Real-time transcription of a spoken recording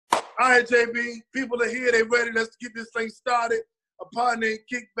All right, JB, people are here. They ready. Let's get this thing started. A pod named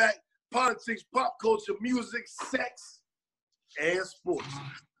Kickback, politics, pop culture, music, sex, and sports.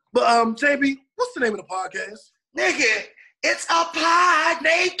 But JB, what's the name of the podcast? Nigga, it's a pod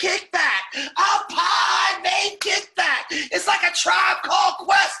named Kickback. A pod named Kickback. It's like a Tribe Called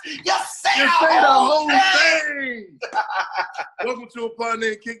Quest. You say the whole thing. Welcome to a pod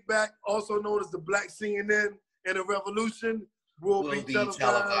named Kickback, also known as the Black CNN and the Revolution. Will be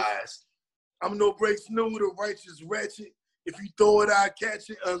televised. I'm no break snoo, the righteous ratchet. If you throw it, I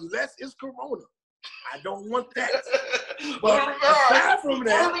catch it, unless it's Corona. I don't want that. But aside from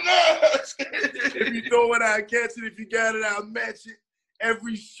that, if you throw it, I catch it. If you got it, I'll match it.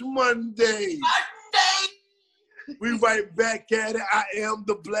 Every Monday. We right back at it. I am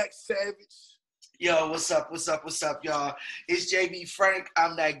the Black Savage. Yo, what's up, y'all? It's JB Frank.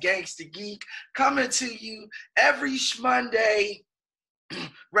 I'm that gangster geek coming to you every Monday,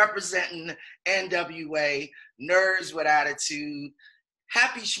 representing NWA, Nerds with Attitude.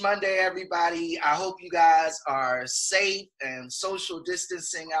 Happy Monday, everybody. I hope you guys are safe and social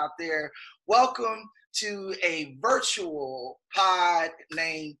distancing out there. Welcome to a virtual pod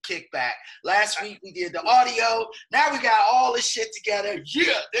named Kickback. Last week we did the audio. Now we got all this shit together.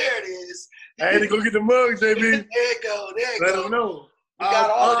 Yeah, there it is. I had to go get the mug, JB. There you go. Let them know. We got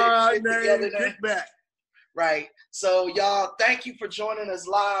all this shit together now. Kickback. Right. So, y'all, thank you for joining us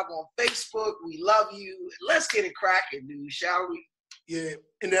live on Facebook. We love you. Let's get it cracking, dude, shall we? Yeah.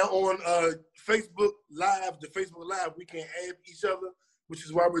 And now on Facebook Live, we can add each other, which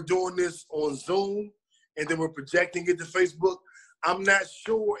is why we're doing this on Zoom. And then we're projecting it to Facebook. I'm not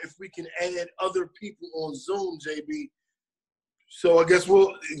sure if we can add other people on Zoom, JB. So I guess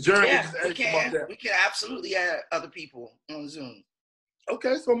we'll adjourn. Yeah, we can absolutely add other people on Zoom.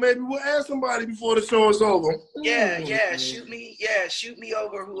 Okay, so maybe we'll add somebody before the show is over. Yeah. Shoot me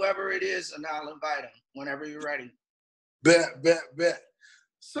over whoever it is, and I'll invite them whenever you're ready. Bet.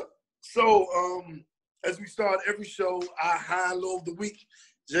 So as we start every show, our high and low of the week.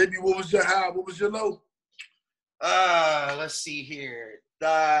 JB, what was your high? What was your low? Let's see here.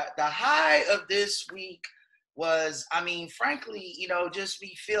 The high of this week was, frankly, just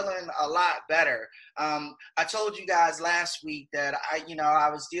me feeling a lot better. I told you guys last week that I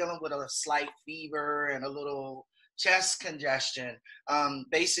was dealing with a slight fever and a little chest congestion,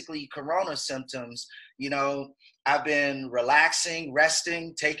 basically Corona symptoms. I've been relaxing,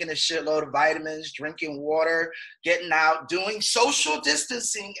 resting, taking a shitload of vitamins, drinking water, getting out, doing social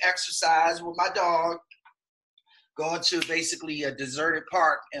distancing exercise with my dog, going to basically a deserted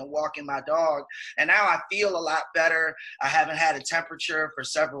park and walking my dog. And now I feel a lot better. I haven't had a temperature for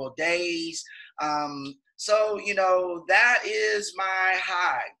several days. So, that is my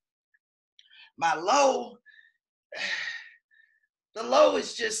high. My low, the low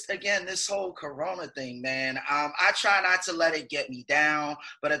is just, again, this whole Corona thing, man. I try not to let it get me down,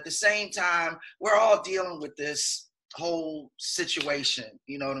 but at the same time, we're all dealing with this whole situation,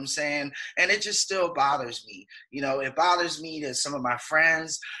 you know what I'm saying? And it just still bothers me. It bothers me that some of my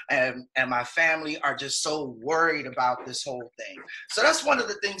friends and my family are just so worried about this whole thing. So that's one of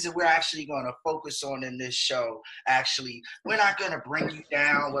the things that we're actually going to focus on in this show. Actually, we're not going to bring you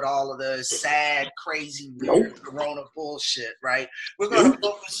down with all of the sad, crazy, weird Corona bullshit, right? We're going to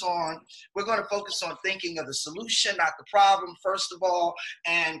focus on thinking of the solution, not the problem, first of all,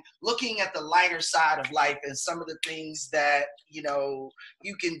 and looking at the lighter side of life and some of the things that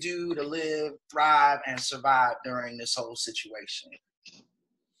you can do to live, thrive, and survive during this whole situation.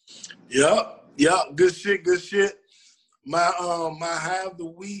 Yeah, good shit. My high of the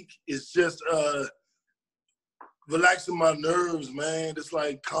week is just relaxing my nerves, man. It's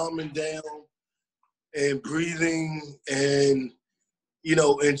like calming down and breathing and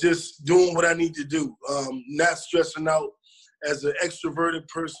and just doing what I need to do. Not stressing out as an extroverted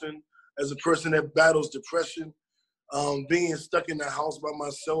person, as a person that battles depression. Being stuck in the house by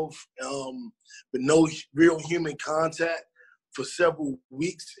myself with no real human contact for several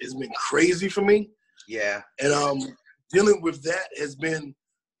weeks has been crazy for me. Yeah. And dealing with that has been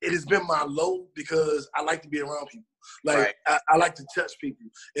my low because I like to be around people. Like, right. I like to touch people.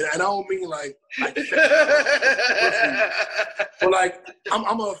 And I don't mean like but like,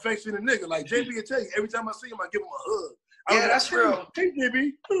 I'm an affectionate nigga. Like, JB will tell you, every time I see him, I give him a hug. Yeah, that's real. Hey,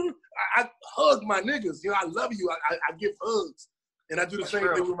 JB. I hug my niggas. I love you. I give hugs. And I do the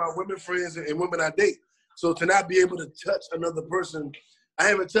same thing with my women friends and women I date. So to not be able to touch another person, I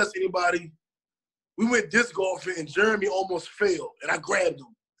haven't touched anybody. We went disc golfing and Jeremy almost failed. And I grabbed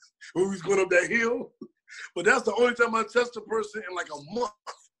him when we was going up that hill. But that's the only time I touched a person in like a month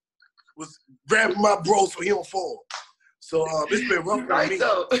was grabbing my bro so he don't fall. So it's been rough for me.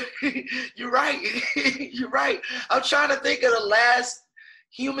 Though. You're right. You're right. I'm trying to think of the last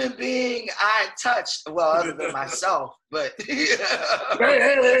human being I touched. Well, other than myself, but hey,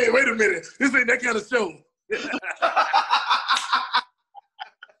 wait a minute. This ain't that kind of show.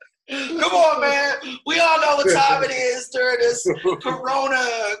 Come on, man. We all know what time it is during this Corona.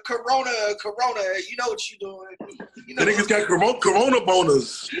 You know what you're doing. You know the niggas got Corona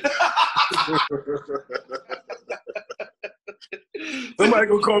boners. Somebody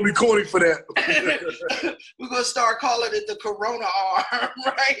gonna call me corny for that. We're gonna start calling it the Corona arm,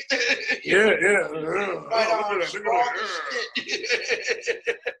 right? Yeah. Right arm, strong as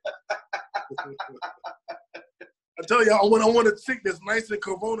shit. I tell you, I want a chick that's nice and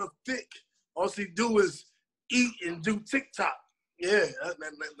Corona thick. All she do is eat and do TikTok. Yeah,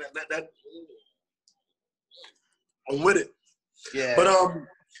 that I'm with it. Yeah. But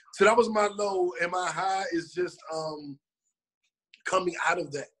so that was my low, and my high is just coming out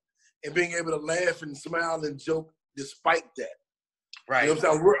of that and being able to laugh and smile and joke despite that. Right. You know what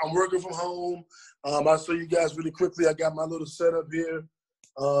I'm saying? I'm working from home. I'll show you guys really quickly. I got my little setup here.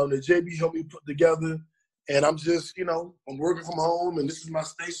 The JB helped me put together. And I'm just, I'm working from home, and this is my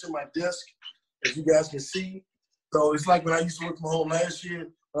station, my desk, as you guys can see. So it's like when I used to work from home last year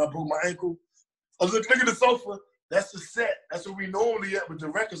when I broke my ankle. I was like, look at the sofa. That's the set. That's where we normally at with the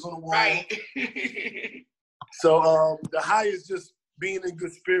records on the wall. Right. So the high is just being in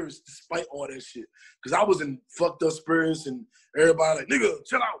good spirits despite all that shit. Because I was in fucked up spirits, and everybody like, nigga,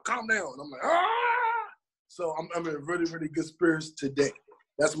 chill out, calm down. And I'm like, ah! So I'm in really, really good spirits today.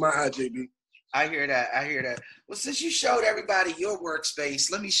 That's my high, JB. I hear that. Well, since you showed everybody your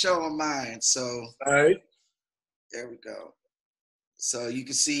workspace, let me show them mine. So, all right, there we go. So you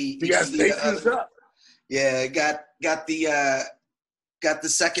can see. You got stations up. Yeah, got the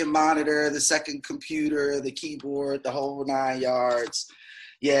second monitor, the second computer, the keyboard, the whole 9 yards.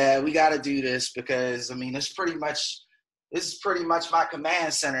 Yeah, we got to do this because this is pretty much my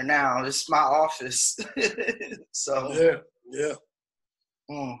command center now. This is my office. So yeah.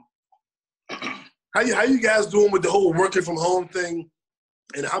 How you guys doing with the whole working from home thing?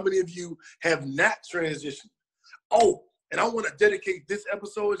 And how many of you have not transitioned? Oh, and I want to dedicate this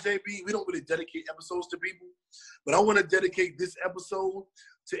episode, JB. We don't really dedicate episodes to people, but I want to dedicate this episode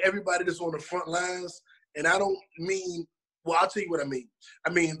to everybody that's on the front lines. And I don't mean, well, I'll tell you what I mean. I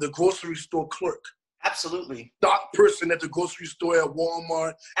mean the grocery store clerk. Absolutely. Stock person at the grocery store, at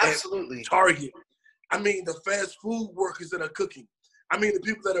Walmart, absolutely, at Target. I mean the fast food workers that are cooking. I mean the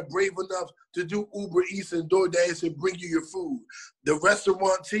people that are brave enough to do Uber Eats and DoorDash and bring you your food. The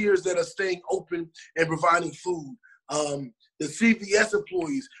restaurateurs that are staying open and providing food. The CVS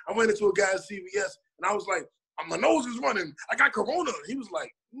employees. I went into a guy at CVS and I was like, my nose is running. I got Corona. He was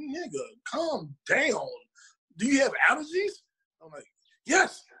like, nigga, calm down. Do you have allergies? I'm like,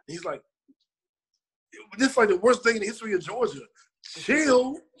 yes. And he's like, this is like the worst thing in the history of Georgia.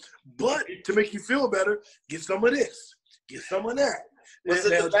 Chill, but to make you feel better, get some of this, get some of that. Was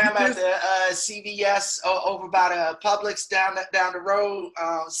it the fam at the CVS over by the Publix down the road,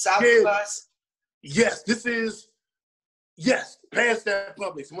 south of us? Yes, past that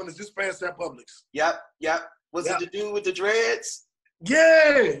Publix. One is just past that Publix. Yep. Was it the dude with the dreads?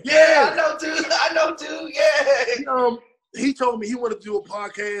 Yeah. I know, dude. Yeah. He told me he wanted to do a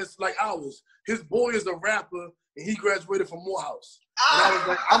podcast like ours. His boy is a rapper, and he graduated from Morehouse. And I was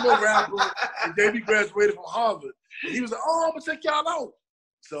like, I'm a rapper, and Davey graduated from Harvard. And he was like, I'm going to check y'all out.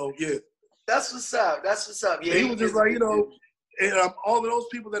 So, yeah. That's what's up. Yeah, he was just like, and all of those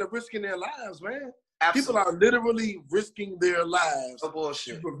people that are risking their lives, man. Absolutely. People are literally risking their lives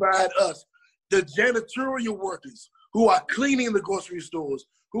to provide us. The janitorial workers who are cleaning the grocery stores,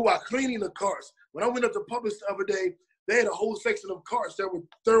 who are cleaning the carts. When I went up to Publix the other day, they had a whole section of carts that were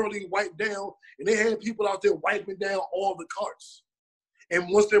thoroughly wiped down, and they had people out there wiping down all the carts. And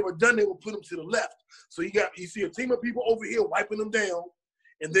once they were done, they would put them to the left. So you see a team of people over here wiping them down,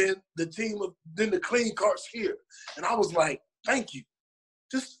 and then the clean carts here. And I was like, thank you.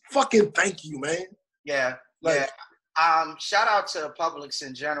 Just fucking thank you, man. Yeah. Shout out to Publix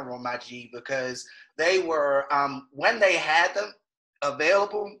in general, my G, because they were, when they had them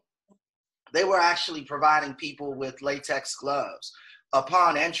available, they were actually providing people with latex gloves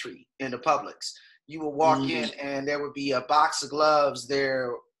upon entry into Publix. You would walk in and there would be a box of gloves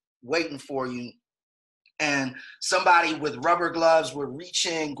there waiting for you. And somebody with rubber gloves would reach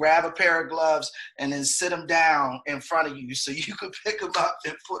in, grab a pair of gloves, and then sit them down in front of you so you could pick them up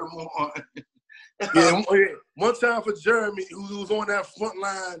and put them on. Yeah, one time for Jeremy, who was on that front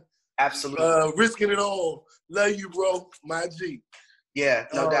line. Absolutely. Risking it all. Love you, bro. My G. Yeah,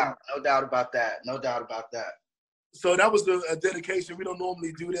 no doubt about that. So that was a dedication. We don't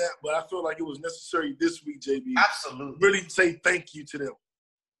normally do that, but I feel like it was necessary this week, JB. Absolutely. Really say thank you to them.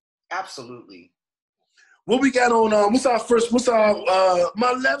 Absolutely. What we got on,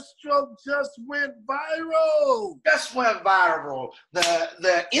 my left stroke just went viral. Just went viral.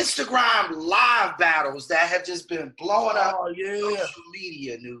 The Instagram live battles that have just been blowing up on social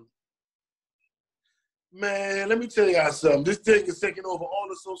media, new. Man, let me tell y'all something. This thing is taking over all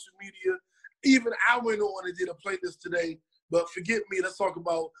the social media. Even I went on and did a playlist today, but forget me. Let's talk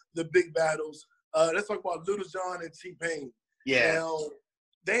about the big battles. Let's talk about Little John and T-Pain. Yeah. Now,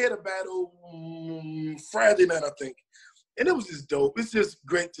 they had a battle Friday night, I think, and it was just dope. It's just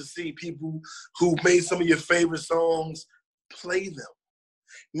great to see people who made some of your favorite songs play them.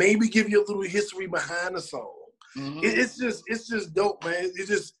 Maybe give you a little history behind the song. Mm-hmm. It's just dope, man.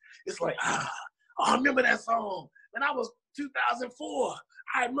 It's like, I remember that song when I was 2004.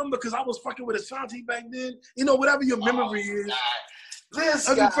 I remember because I was fucking with Ashanti back then. You know, whatever your memory is.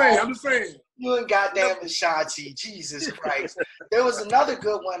 I'm just saying. You and goddamn Ashanti, Jesus Christ. There was another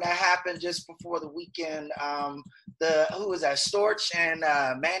good one that happened just before the weekend. Who was that? Storch and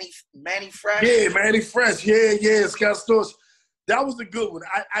Manny Fresh? Yeah, Manny Fresh. Yeah, Scott Storch. That was a good one.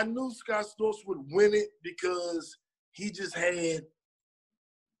 I knew Scott Storch would win it because he just had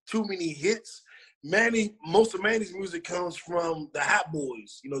too many hits. Most of Manny's music comes from the Hot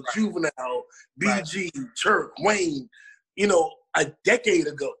Boys, you know, right. Juvenile, BG, right. Turk, Wayne, you know, a decade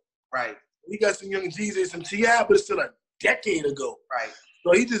ago. Right. We got some Young Jeezy, some T.I., but it's still a decade ago. Right.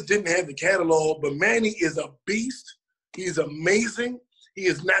 So he just didn't have the catalog, but Manny is a beast. He's amazing. He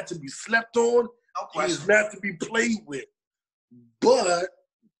is not to be slept on. No question. He is not to be played with. But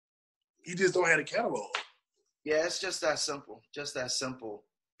he just don't have the catalog. Yeah, it's just that simple. Just that simple.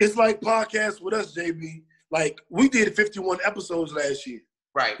 It's like podcasts with us, JB. Like, we did 51 episodes last year.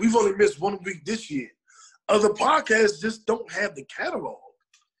 Right. We've only missed 1 week this year. Other podcasts just don't have the catalog.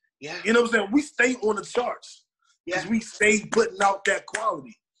 Yeah. You know what I'm saying? We stay on the charts. Yeah. Because we stay putting out that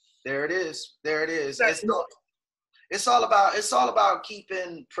quality. There it is. It's all about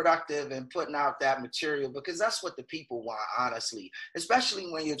keeping productive and putting out that material because that's what the people want, honestly.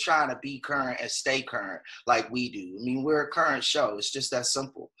 Especially when you're trying to be current and stay current like we do. I mean, we're a current show. It's just that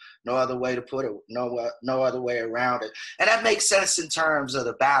simple. No other way to put it. No other way around it. And that makes sense in terms of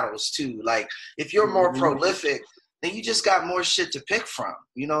the battles too. Like if you're more prolific, then you just got more shit to pick from.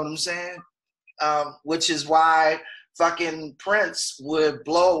 You know what I'm saying? Which is why fucking Prince would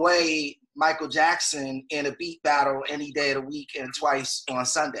blow away Michael Jackson in a beat battle any day of the week and twice on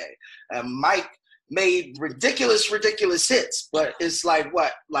Sunday. Mike made ridiculous hits, but it's like,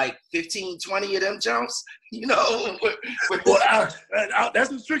 what, like 15, 20 of them jumps? You know? Well,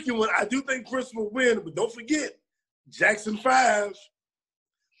 that's a tricky one. I do think Prince will win, but don't forget, Jackson 5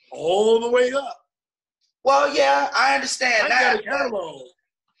 all the way up. Well, yeah, I understand that.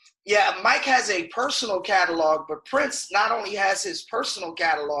 Yeah, Mike has a personal catalog, but Prince not only has his personal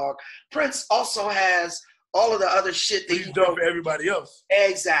catalog, Prince also has all of the other shit that he's done for everybody else.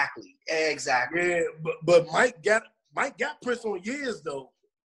 Exactly. Yeah, but Mike got Prince on years though.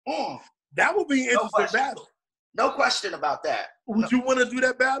 That would be an interesting battle. No question about that. Would you want to do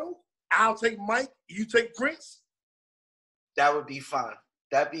that battle? I'll take Mike, you take Prince? That would be fun.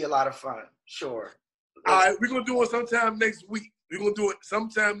 That'd be a lot of fun. Sure. All right, we're going to do it sometime next week. We're going to do it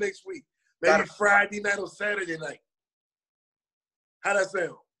sometime next week. Maybe Friday night or Saturday night. How that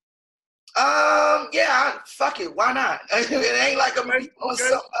sound? Yeah, fuck it. Why not? It ain't like I'm doing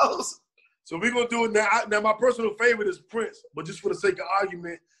something else. So we're going to do it now. Now, my personal favorite is Prince, but just for the sake of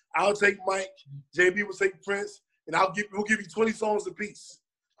argument, I'll take Mike, JB will take Prince, and we'll give you 20 songs apiece.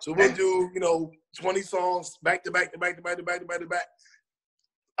 So we'll do, 20 songs back to back to back to back to back to back to back.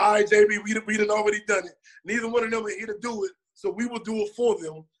 All right, JB, we done already done it. Neither one of them are here to do it, so we will do it for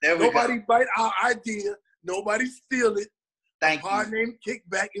them. Nobody bite our idea. Nobody steal it. Thank you. Hard Name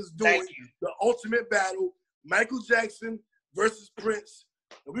Kickback is doing the ultimate battle, Michael Jackson versus Prince.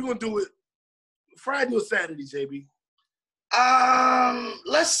 And we're going to do it Friday or Saturday, JB.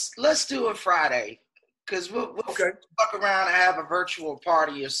 Let's do it Friday. Because we'll fuck around and have a virtual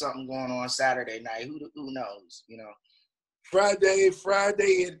party or something going on Saturday night. Who knows, Friday at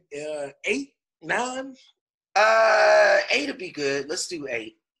 8, 9? 8 would be good. Let's do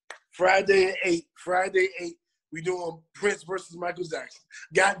 8. Friday at 8. We doing Prince versus Michael Jackson.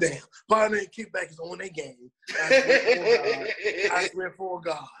 Goddamn. Hard Name Kickback is on their game. I swear for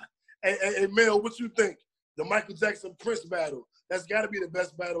God. Hey, Mel, what you think? The Michael Jackson Prince battle. That's got to be the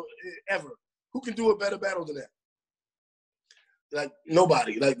best battle ever. Who can do a better battle than that? Like,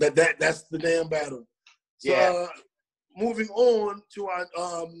 nobody. Like, that's the damn battle. So, moving on to our,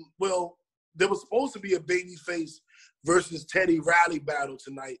 there was supposed to be a Babyface versus Teddy Riley battle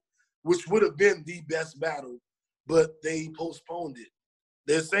tonight, which would have been the best battle, but they postponed it.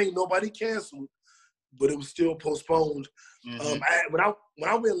 They're saying nobody canceled, but it was still postponed. Mm-hmm. When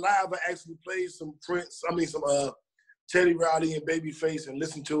I went live, I actually played some Teddy Riley and Babyface and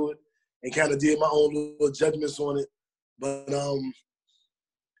listened to it and kind of did my own little judgments on it. But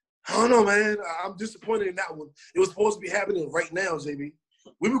I don't know, man. I'm disappointed in that one. It was supposed to be happening right now, JB.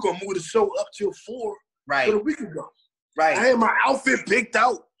 We were gonna move the show up till 4 right a week ago. Right. I had my outfit picked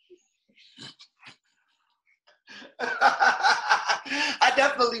out. I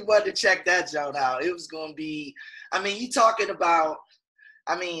definitely wanted to check that joint out. It was gonna be. I mean, you talking about.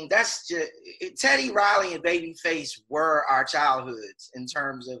 I mean, that's just Teddy Riley and Babyface were our childhoods in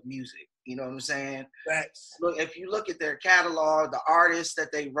terms of music. You know what I'm saying? Facts. Look, if you look at their catalog, the artists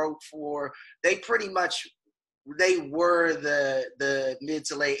that they wrote for, they pretty much were the mid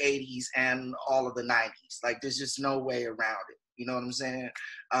to late 80s and all of the 90s. Like, there's just no way around it. You know what I'm saying?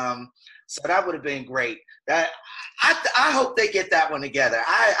 So that would have been great. That I hope they get that one together.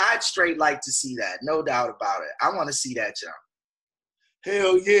 I'd straight like to see that, no doubt about it. I want to see that, John.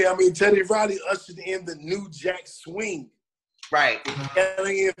 Hell yeah! I mean, Teddy Riley ushered in the New Jack Swing. Right.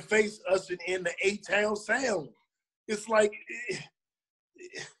 Alien Face ushered in the A-Town sound. It's like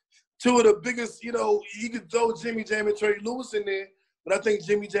two of the biggest, you know, you could throw Jimmy Jam and Terry Lewis in there, but I think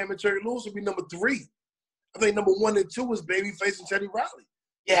Jimmy Jam and Terry Lewis would be number 3. I think number 1 and 2 is Babyface and Teddy Riley.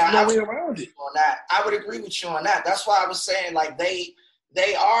 Yeah, no way around it. On that, I would agree with you on that. That's why I was saying, like, they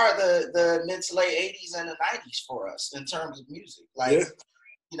are the mid to late 80s and the 90s for us in terms of music. Like, yeah.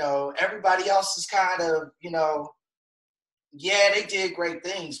 You know, everybody else is kind of, you know, yeah, they did great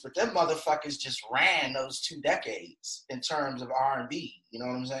things, but them motherfuckers just ran those 2 decades in terms of R&B. You know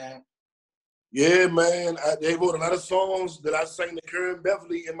what I'm saying? Yeah, man. They wrote a lot of songs that I sang to Karen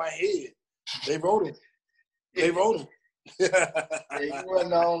Beverly in my head. They wrote them. They wrote them. Yeah, you weren't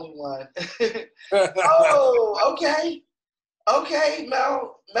the only one. Oh, okay. Okay,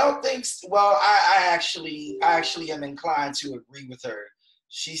 Mel thinks, well, I actually am inclined to agree with her.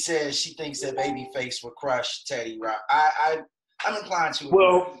 She says she thinks that Babyface would crush Teddy Riley. I'm inclined to agree.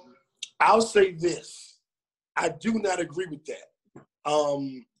 Well, I'll say this. I do not agree with that.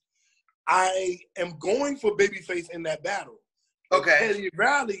 I am going for Babyface in that battle. Okay. Teddy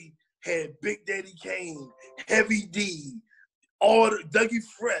Riley had Big Daddy Kane, Heavy D, all the Dougie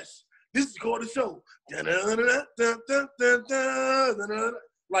Fresh. This is called the show.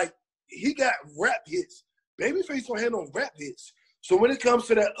 Like, he got rap hits. Babyface don't have no rap hits. So when it comes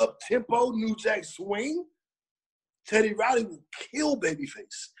to that up-tempo New Jack Swing, Teddy Riley will kill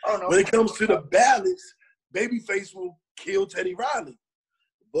Babyface. Oh, no. When it comes to the ballads, Babyface will kill Teddy Riley.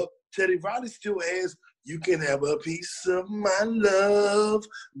 But Teddy Riley still has "You Can Have a Piece of My Love,"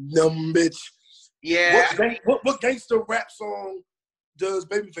 dumb bitch. Yeah. What gangster rap song does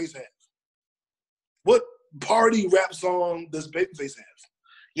Babyface have? What party rap song does Babyface have?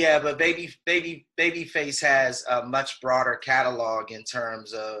 Yeah, but Babyface has a much broader catalog in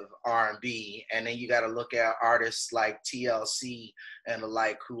terms of R&B, and then you got to look at artists like TLC and the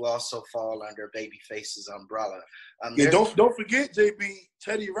like, who also fall under Babyface's umbrella. Yeah, don't forget, JB,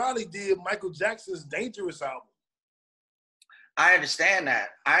 Teddy Riley did Michael Jackson's "Dangerous" album. I understand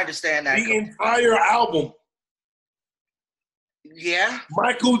that. The entire album. Yeah.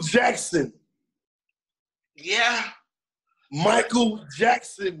 Michael Jackson. Yeah. Michael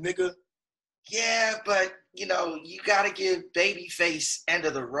Jackson, nigga. Yeah, but, you know, you got to give Babyface "End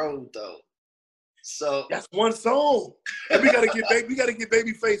of the Road," though. So that's one song. And we got to give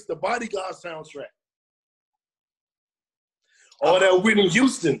Babyface the Bodyguard soundtrack. Or that Whitney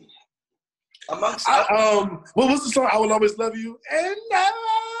Houston. Amongst what was the song? "I Will Always Love You"? And I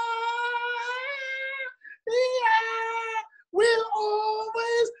will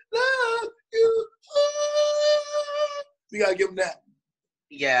always love you. We gotta give him that.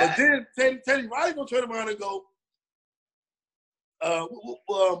 Yeah. But then Teddy Riley gonna turn around and go,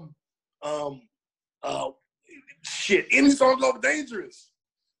 shit, any song off "Dangerous."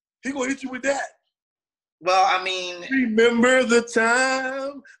 He gonna hit you with that. Well, I mean, remember the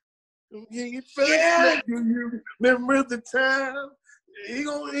time. Yeah. You remember the time.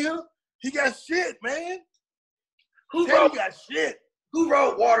 He got shit, man. Who got shit? Who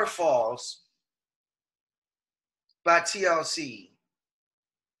wrote "Waterfalls" by TLC?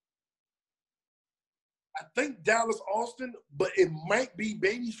 I think Dallas Austin, but it might be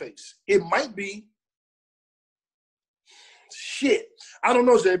Babyface. It might be. Shit. I don't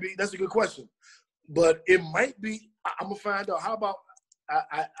know, JB. That's a good question. But it might be. I'm going to find out. How about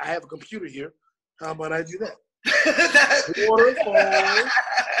I have a computer here. How about I do that? Waterfalls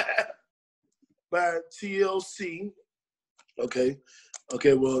by TLC. Okay.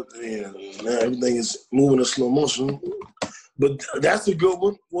 Well, yeah, now everything is moving in slow motion. But that's a good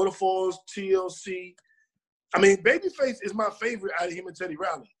one. Waterfalls, TLC. I mean, Babyface is my favorite out of him and Teddy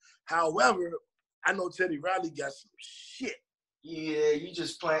Riley. However, I know Teddy Riley got some shit. Yeah, you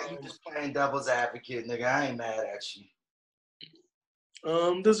just playing devil's advocate, nigga. I ain't mad at you.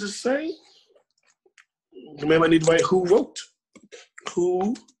 Does it say? Maybe I need to write who wrote.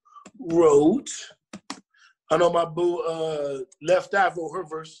 Who wrote? I know my boo Left Eye wrote her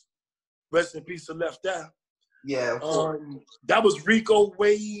verse. Rest in peace to Left Eye. Yeah. That was Rico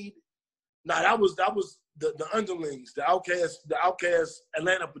Wade. Nah, that was the Underlings, the Outkast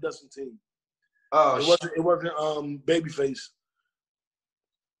Atlanta production team. Oh, it wasn't Babyface.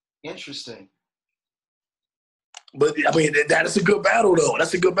 Interesting. But I mean, that's a good battle though.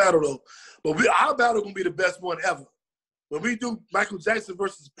 But our battle gonna be the best one ever. When we do Michael Jackson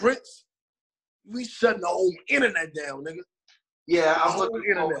versus Prince, we shutting the whole internet down, nigga. Yeah, I'm looking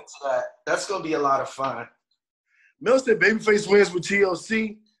forward to that. That's gonna be a lot of fun. Mel said Babyface wins with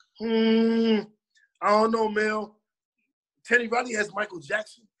TLC. I don't know, Mel. Teddy Riley has Michael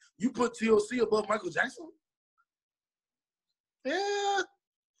Jackson. You put TLC above Michael Jackson? Yeah.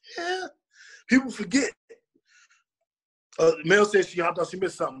 People forget. Mel said she thought she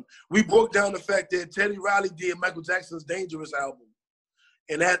missed something. We broke down the fact that Teddy Riley did Michael Jackson's Dangerous album,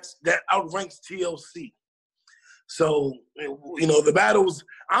 and that outranks TLC. So, you know,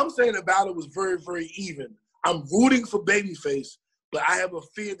 I'm saying the battle was very, very even. I'm rooting for Babyface, but I have a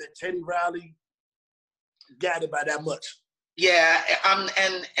fear that Teddy Riley got it by that much. Yeah,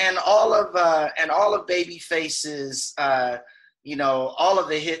 and all of Babyface's you know, all of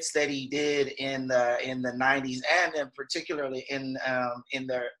the hits that he did in the 90s and then particularly in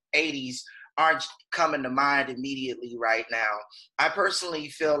the 80s aren't coming to mind immediately right now. I personally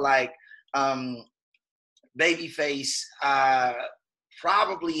feel like Babyface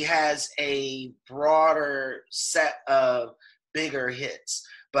probably has a broader set of bigger hits,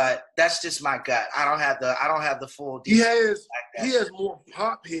 but that's just my gut. I don't have the full details. He has more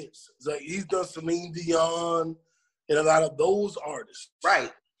pop hits. Like he's done Celine Dion and a lot of those artists.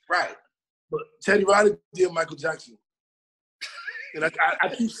 Right. But Teddy Riley did Michael Jackson. And I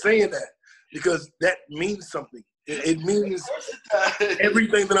keep saying that because that means something. It means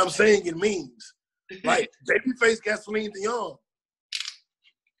everything that I'm saying it means. Like Babyface got Celine Dion.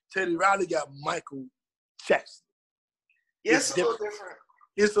 Teddy Riley got Michael Jackson. Yeah, it's a little different.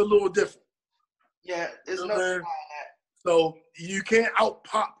 It's a little different. Yeah, there's no denying that. So you can't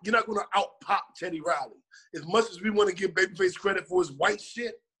out-pop. You're not going to out-pop Teddy Riley. As much as we want to give Babyface credit for his white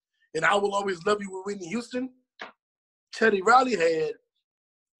shit, and I Will Always Love You with Whitney Houston, Teddy Riley had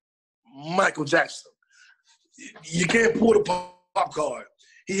Michael Jackson. You can't pull the pop card.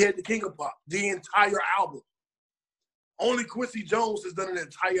 He had the King of Pop, the entire album. Only Quincy Jones has done an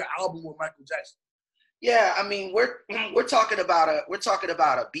entire album with Michael Jackson. Yeah, I mean we're talking about a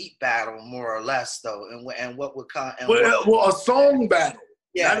beat battle more or less though, and what would come. Well, a song battle.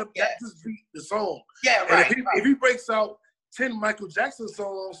 Yeah, not just beat the song. Yeah, right. If he breaks out 10 Michael Jackson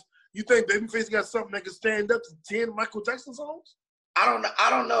songs, you think Babyface got something that can stand up to 10 Michael Jackson songs? I don't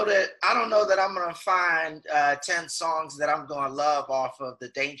know that I'm gonna find 10 songs that I'm gonna love off of the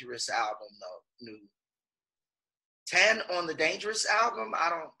Dangerous album though. 10 on the Dangerous album, I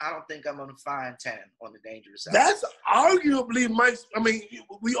don't think I'm gonna find 10 on the Dangerous album. That's arguably Mike's. I mean,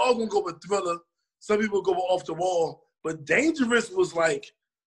 we all gonna go with Thriller. Some people go Off the Wall, but Dangerous was like,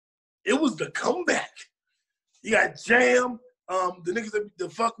 it was the comeback. You got Jam, the niggas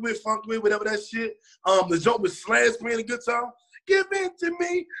that funk with, whatever that shit. The joke with Slash playing the guitar. Give it to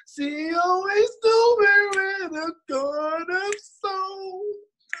me. She always do it with a God of soul.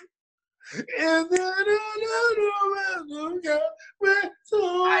 And then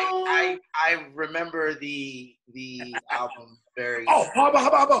I remember the album very. Oh, how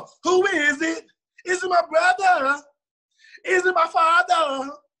about who is it? Is it my brother? Is it my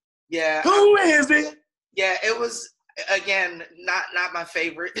father? Yeah. Who is it? Yeah, it was again not my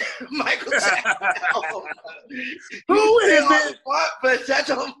favorite Michael Jackson album. Who is it? But that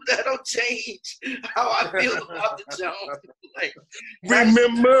don't change how I feel about the Jones. Like,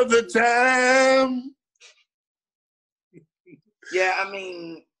 remember the time. Yeah, I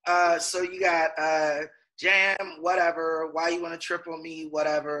mean, so you got Jam, whatever. Why you want to trip on me?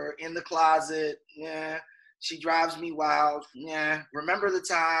 Whatever. In the Closet. Yeah. She Drives Me Wild. Yeah. Remember the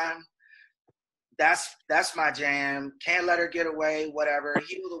Time. That's my jam. Can't Let Her Get Away. Whatever.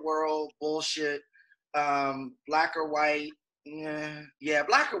 Heal the World. Bullshit. Black or White. Yeah.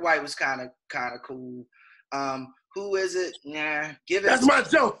 Black or White was kind of cool. Who Is It? Nah, Give It. That's my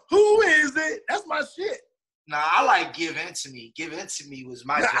joke. Who Is It? That's my shit. Nah, I like Give In To Me. Give In To Me was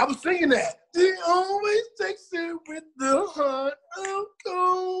my joke. I was singing that. She always takes it with the heart of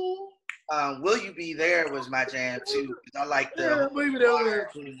gold. Will You Be There was my jam too. I like the when we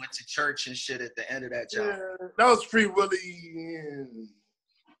went to church and shit at the end of that jam. Yeah, that was Free Willy.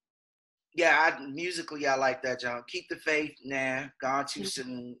 Yeah, musically I like that jam. Keep the Faith, nah. Gone Too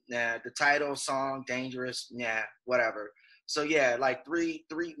Soon, nah. The title song, Dangerous, nah. Whatever. So yeah, like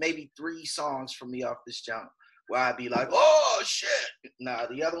maybe three songs from me off this jump where I'd be like, oh shit. Nah,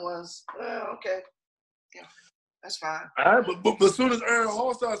 the other ones, okay. Yeah, that's fine. All right, but as soon as Aaron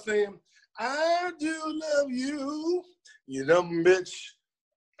Hall starts saying, I do love you, you dumb bitch.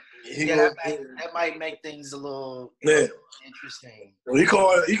 That might make things a little interesting. He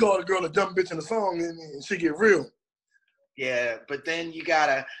called a girl a dumb bitch in the song and she get real. Yeah, but then you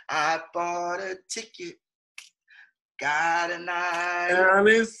gotta, I bought a ticket, got an eye. And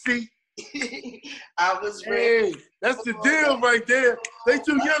let's see. I was ready. Hey, that's the deal right there. They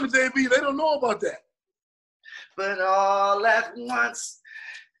too young, JB. They don't know about that. But all at once,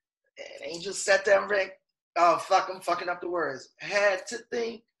 an angel sat there and rang. Oh, fuck, I'm fucking up the words. Had to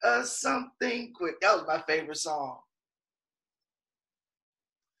think of something quick. That was my favorite song.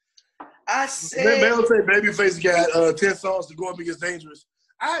 I said... Man, say Babyface got 10 songs to go up against Dangerous.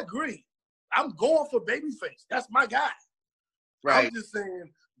 I agree. I'm going for Babyface. That's my guy. Right. I'm just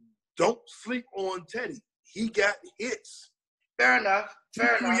saying, don't sleep on Teddy. He got hits. Fair enough. He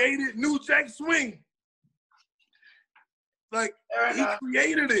created New Jack Swing. Like, he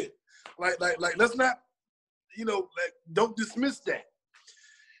created it. Like, let's not, don't dismiss that.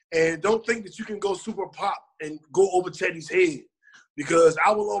 And don't think that you can go super pop and go over Teddy's head. Because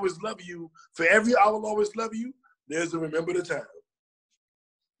I Will Always Love You, for every I Will Always Love You, there's a Remember the Time.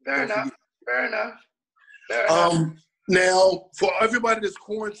 Fair enough. Now, for everybody that's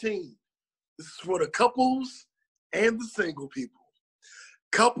quarantined, this is for the couples and the single people.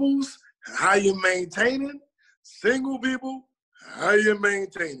 Couples, how you maintaining? Single people, how you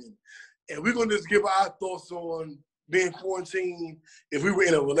maintaining? And we're going to just give our thoughts on being quarantined if we were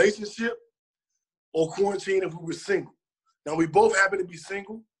in a relationship or quarantined if we were single. Now, we both happen to be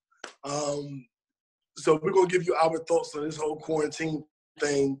single. So we're going to give you our thoughts on this whole quarantine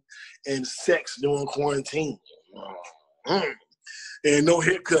thing and sex during quarantine. And no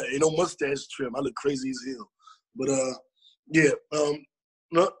haircut and no mustache trim. I look crazy as hell. But,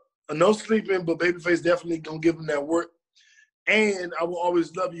 no sleeping, but Babyface definitely going to give him that work. And I Will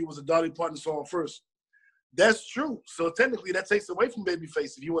Always Love You was a Dolly Parton song first. That's true. So technically that takes away from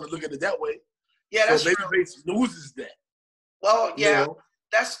Babyface if you want to look at it that way. Yeah, that's so Babyface loses that. Well, yeah,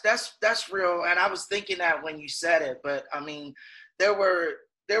 that's real. And I was thinking that when you said it, but I mean, there were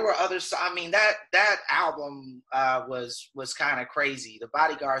other. I mean, that album was kind of crazy. The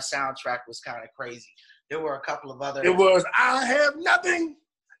Bodyguard soundtrack was kind of crazy. There were a couple of other. It was I Have Nothing.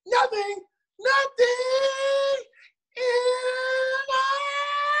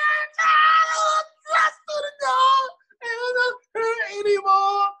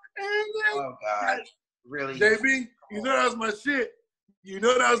 Anymore. Oh God, really? JB, you know that was my shit.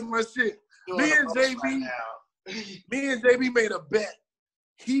 Me and JB made a bet.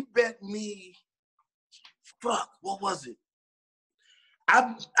 He bet me. Fuck, what was it?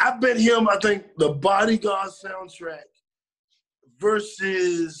 I bet him. I think the Bodyguard soundtrack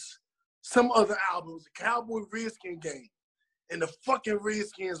versus some other albums, the Cowboy Redskin game, and the fucking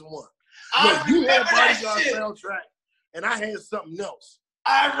Redskins won. Look, you had Bodyguard soundtrack, and I had something else.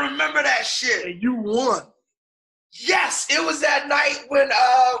 I remember that shit. And you won. Yes, it was that night when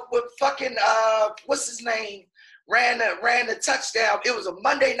fucking what's his name ran the touchdown. It was a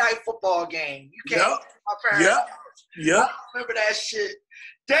Monday night football game. You came to my parents' house. Yep. I remember that shit.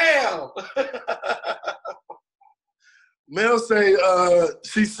 Damn. Mel say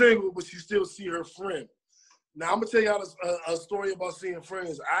she's single, but she still see her friend. Now, I'm going to tell y'all a story about seeing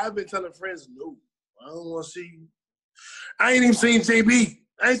friends. I've been telling friends, no, I don't want to see you. I ain't even seen JB.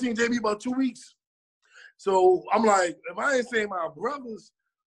 I ain't seen JB about 2 weeks. So I'm like, if I ain't seeing my brothers,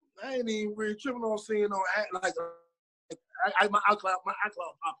 I ain't even really tripping on seeing no like my iCloud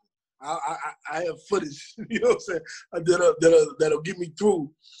popping. I have footage, you know what I'm saying, that'll get me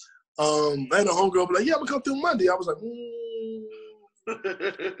through. And a homegirl be like, yeah, I'm gonna come through Monday. I was like,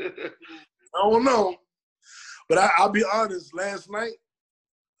 I don't know. But I'll be honest, last night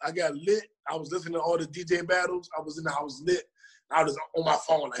I got lit. I was listening to all the DJ battles. I was in the house lit. I was on my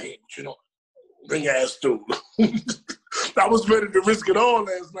phone like, hey, bring your ass through. I was ready to risk it all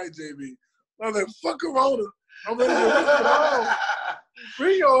last night, JB. I was like, fuck Corona. I'm ready to risk it all.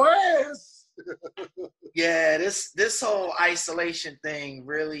 Bring your ass. Yeah, this whole isolation thing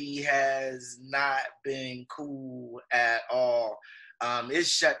really has not been cool at all. It's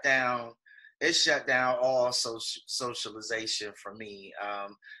shut down all socialization for me.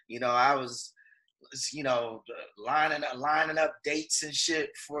 I was lining up dates and shit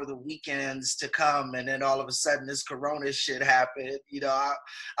for the weekends to come, and then all of a sudden this corona shit happened. I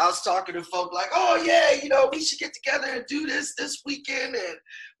was talking to folk like, oh yeah, we should get together and do this weekend, and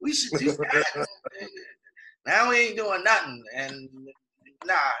we should do that. and now we ain't doing nothing, and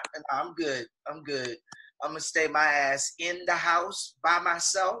nah, I'm good. I'm gonna stay my ass in the house by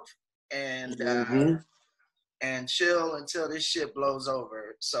myself and and chill until this shit blows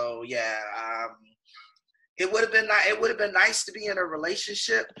over. So yeah, it would have been nice to be in a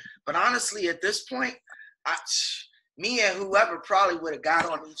relationship, but honestly, at this point, me and whoever probably would have got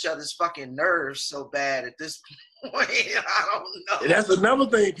on each other's fucking nerves so bad at this point. I don't know. And that's another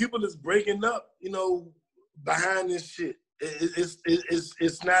thing. People is breaking up, behind this shit.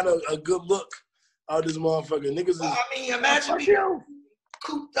 It's not a good look out this motherfucker. Niggas is. Imagine being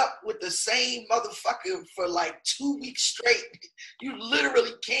cooped up with the same motherfucker for like 2 weeks straight. You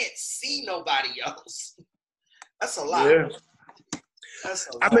literally can't see nobody else. That's a lot. Yeah. That's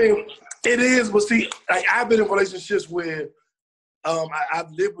a lot. It is, but see, like I've been in relationships where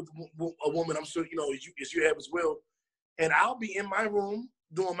I've lived with a woman, I'm sure, as you have as well, and I'll be in my room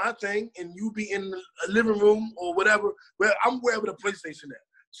doing my thing, and you be in a living room or whatever. Well, I'm wherever the PlayStation at.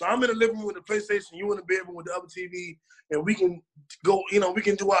 So I'm in the living room with the PlayStation, you in the bedroom with the other TV, and we can go, we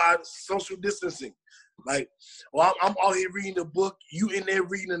can do our social distancing. Like, well, I'm out here reading a book, you in there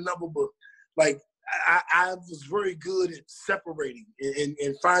reading another book. Like, I was very good at separating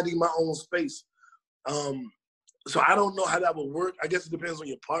and finding my own space. So I don't know how that would work. I guess it depends on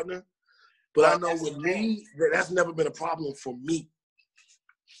your partner. But I know with me, that's never been a problem for me.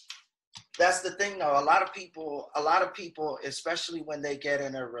 That's the thing, though. A lot of people, especially when they get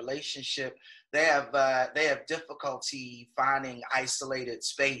in a relationship, they have difficulty finding isolated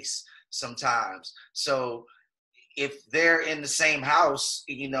space sometimes. So if they're in the same house,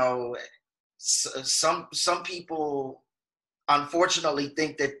 some people unfortunately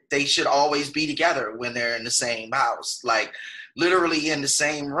think that they should always be together when they're in the same house, like literally in the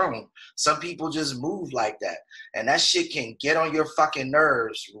same room. Some people just move like that, and that shit can get on your fucking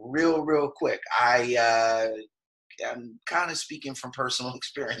nerves real quick. I'm kind of speaking from personal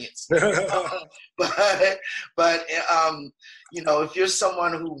experience, but if you're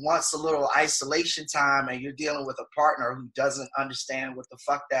someone who wants a little isolation time and you're dealing with a partner who doesn't understand what the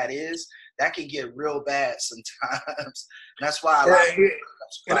fuck that is, that can get real bad sometimes. And that's why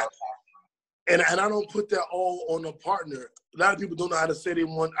and I don't put that all on the partner. A lot of people don't know how to say they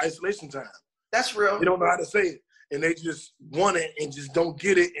want isolation time. That's real. They don't know how to say it, and they just want it and just don't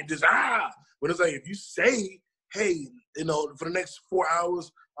get it and just But it's like if you say, hey, for the next 4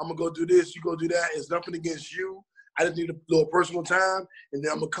 hours, I'm gonna go do this, you go do that. It's nothing against you. I just need a little personal time, and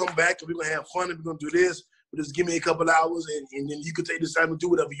then I'm gonna come back and we're gonna have fun and we're gonna do this. But just give me a couple hours, and then you can take this time to do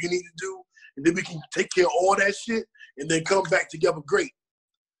whatever you need to do, and then we can take care of all that shit, and then come back together great.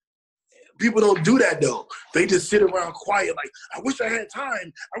 People don't do that though. They just sit around quiet, like, I wish I had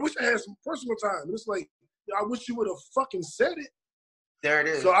time. I wish I had some personal time. And it's like, I wish you would have fucking said it. There it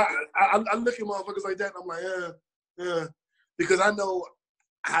is. So I look at motherfuckers like that, and I'm like, because I know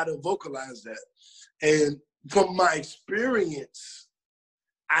how to vocalize that. And from my experience,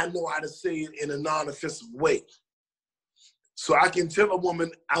 I know how to say it in a non-offensive way. So I can tell a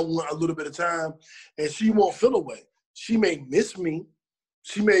woman I want a little bit of time, and she won't feel away. She may miss me.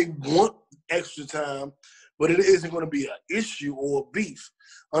 She may want extra time, but it isn't going to be an issue or a beef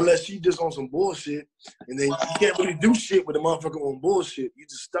unless she just on some bullshit, and then you can't really do shit with a motherfucker on bullshit. You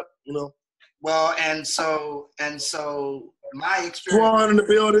just stuck, Well, and so my experience. Swan in the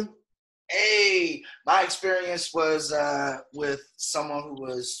building. Hey, my experience was with someone who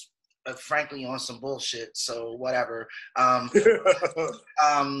was frankly on some bullshit. So whatever.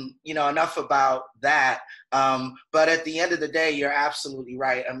 Enough about that. But at the end of the day, you're absolutely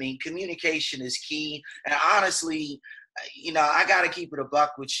right. Communication is key. And honestly, I got to keep it a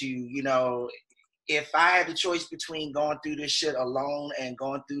buck with you. If I had the choice between going through this shit alone and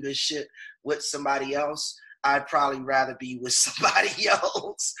going through this shit with somebody else, I'd probably rather be with somebody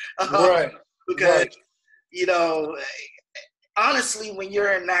else. Right. Because, honestly, when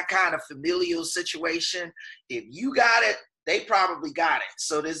you're in that kind of familial situation, if you got it, they probably got it.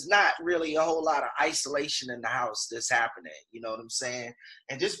 So there's not really a whole lot of isolation in the house that's happening. You know what I'm saying?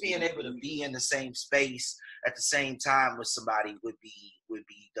 And just being able to be in the same space at the same time with somebody would be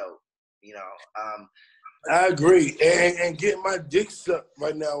dope. I agree. And getting my dick sucked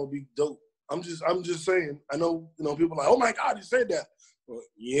right now would be dope. I'm just saying. I know, people are like, oh my God, you said that. Well,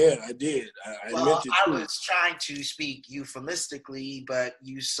 yeah, I did. I meant it too. I was trying to speak euphemistically, but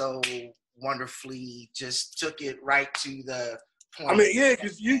you so wonderfully just took it right to the point. I mean, yeah,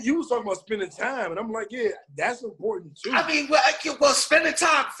 because you was talking about spending time, and I'm like, yeah, that's important too. I mean, well spending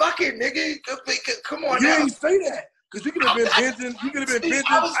time, fucking nigga. Come on, you now. ain't say that because you could have been binging. You could have been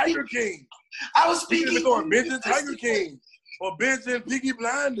binging Tiger King. I was speaking. You could have been going binging Tiger King, or binging Peaky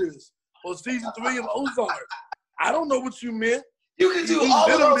Blinders, or season 3 of Ozark. I don't know what you meant. You can do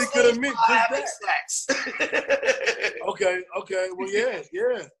all of those things meant having just sex. Okay. Well, yeah,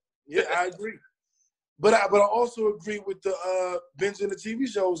 I agree. But I also agree with the binging the TV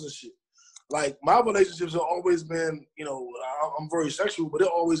shows and shit. Like, my relationships have always been, I'm very sexual, but it's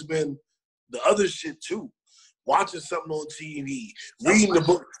always been the other shit too. Watching something on TV, reading the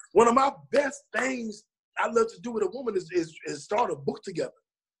book. One of my best things I love to do with a woman is start a book together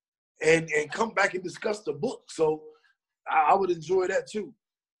and come back and discuss the book. So I would enjoy that too.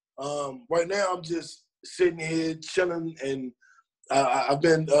 Right now I'm just sitting here chilling, and I've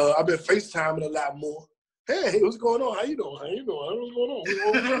been FaceTiming a lot more. Hey, what's going on? How you doing? What's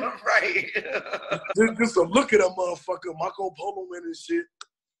going on? Right. just a look at a motherfucker, Marco Polo man and shit.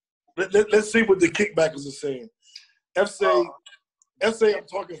 Let's see what the kickbackers are saying. F say I'm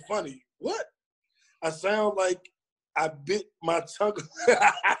talking funny. What? I sound like I bit my tongue.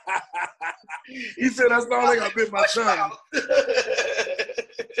 He said I sound like I bit my tongue.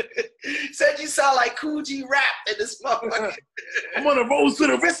 Said you sound like Coogee Rap in this motherfucker. I'm on the road to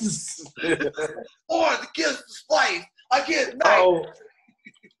the wrists. Or the gift wife. I get night. Oh,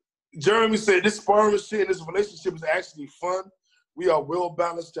 Jeremy said this sparring shit in this relationship is actually fun. We are well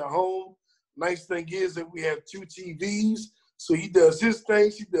balanced at home. Nice thing is that we have 2 TVs. So he does his thing,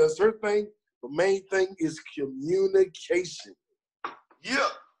 she does her thing. The main thing is communication. Yeah.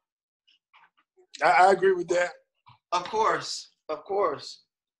 I agree with that. Of course.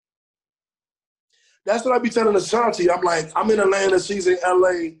 That's what I be telling Ashanti. I'm like, I'm in Atlanta, she's in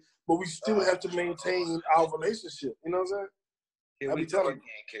LA, but we still have to maintain our relationship. You know what I'm saying? Here we go again,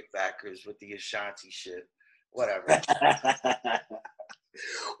 kickbackers with the Ashanti shit. Whatever.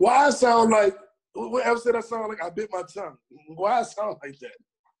 Why I sound like, what else did I sound like I bit my tongue? Why I sound like that?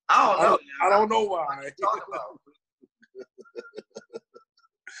 I don't know. I don't know why.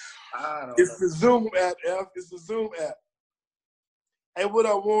 It's the Zoom app, F. It's the Zoom app. And what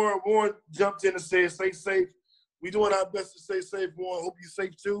Warren jumped in and said, stay safe. We doing our best to stay safe, Warren. Hope you're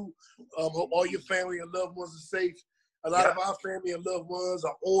safe too. Hope all your family and loved ones are safe. A lot of our family and loved ones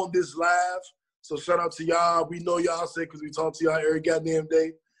are on this live. So shout out to y'all. We know y'all safe because we talk to y'all every goddamn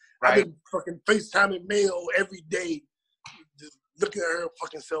day. Right. I've been fucking FaceTiming Mail every day. Just looking at her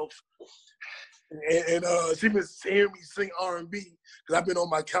fucking self. And she been hearing me sing R&B because I've been on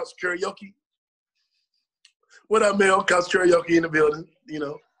my couch karaoke. What up, Mel? Couch karaoke in the building,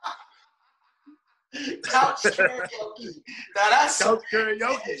 Couch karaoke. Now that's couch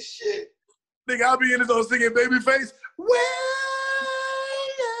karaoke. Shit. Nigga, I'll be in this old singing Babyface. Well,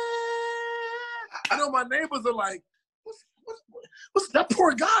 I know my neighbors are like, what's that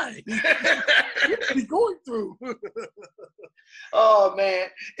poor guy? What's he going through? Oh man,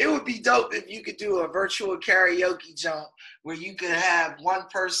 it would be dope if you could do a virtual karaoke jump where you could have one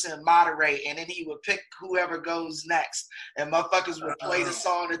person moderate and then he would pick whoever goes next and motherfuckers would play the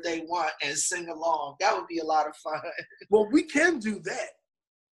song that they want and sing along. That would be a lot of fun. Well, we can do that.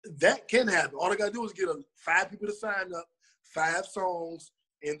 That can happen. All I gotta do is get 5 people to sign up, 5 songs,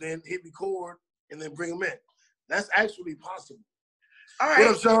 and then hit record and then bring them in. That's actually possible. All right.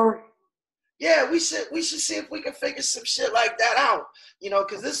 What up, Sean? Yeah, we should see if we can figure some shit like that out.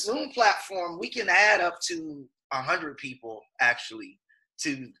 Because this Zoom platform, we can add up to 100 people actually.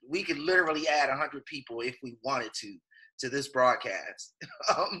 We could literally add 100 people if we wanted to this broadcast.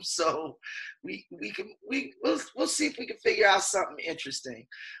 So we'll see if we can figure out something interesting.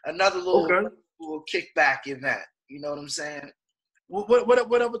 Another little kickback in that. You know what I'm saying?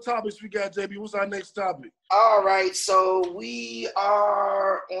 What other topics we got, JB? What's our next topic? All right, so we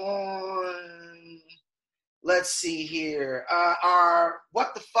are on, let's see here, our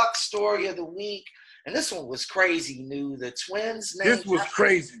what the fuck story of the week. And this one was crazy, new. The twins named This was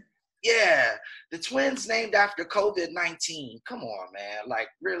crazy. Yeah, the twins named after COVID-19. Come on, man. Like,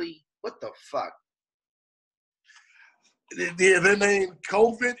 really? What the fuck? Yeah, they're named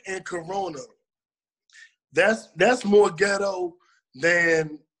COVID and Corona. That's more ghetto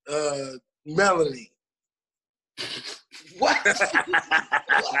than Melanie. What?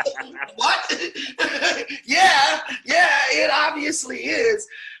 What? Yeah, it obviously is.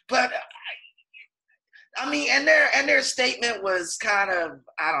 But I mean, and their statement was kind of,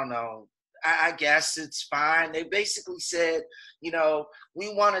 I don't know. I guess it's fine. They basically said, you know,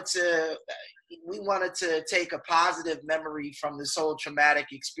 we wanted to take a positive memory from this whole traumatic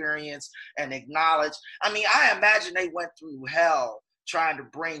experience and acknowledge. I mean, I imagine they went through hell trying to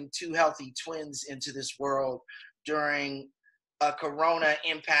bring two healthy twins into this world during a corona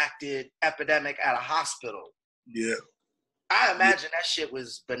impacted epidemic at a hospital. Yeah. I imagine that shit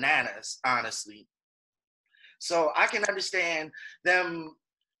was bananas, honestly. So I can understand them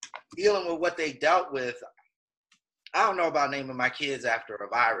dealing with what they dealt with. I don't know about naming my kids after a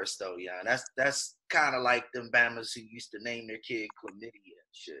virus though, yeah. That's kind of like them Bammers who used to name their kid chlamydia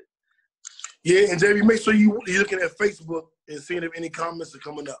and shit. Yeah, and JB, make sure you're looking at Facebook and seeing if any comments are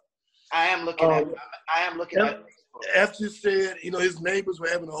coming up. I am looking at Facebook. F just said, you know, his neighbors were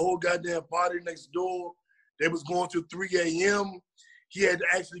having a whole goddamn party next door. They was going to 3 a.m. He had to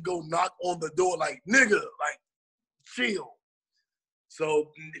actually go knock on the door like, nigga, like, chill.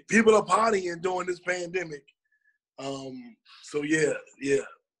 So people are partying during this pandemic. So yeah,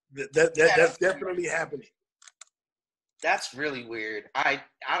 that's definitely happening. That's really weird. I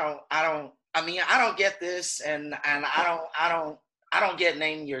don't get this, and I don't get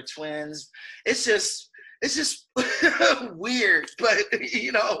naming your twins. It's just weird, but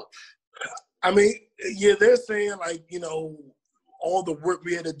you know. I mean, yeah, they're saying like, you know, all the work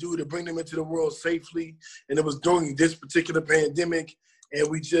we had to do to bring them into the world safely, and it was during this particular pandemic, and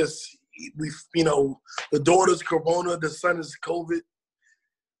we you know, the daughter's corona, the son is COVID.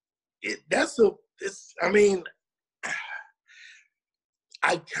 I mean,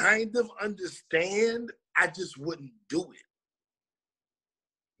 I kind of understand. I just wouldn't do it.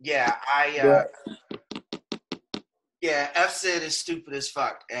 Yeah, yeah, F said is stupid as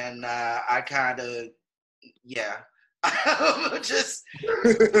fuck, and I kind of, yeah. Just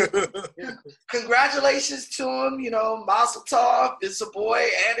congratulations to him, you know, Mazel Tov. It's a boy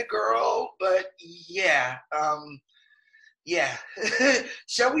and a girl, but yeah, yeah.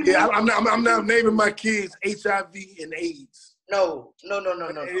 Shall we? Yeah, I'm not naming my kids HIV and AIDS. No.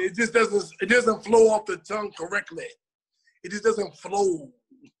 It just doesn't flow off the tongue correctly. It just doesn't flow.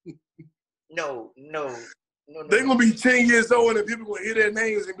 No. They're gonna be 10 years old and people gonna hear their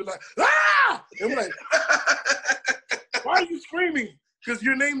names and be like, ah! And I'm like, why are you screaming? Because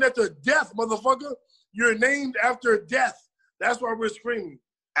you're named after death, motherfucker. You're named after death. That's why we're screaming.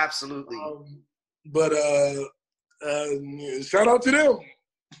 Absolutely. But shout out to them.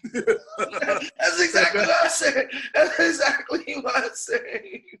 That's exactly what I said. That's exactly what I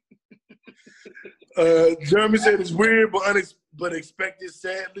said. Jeremy said it's weird but expected,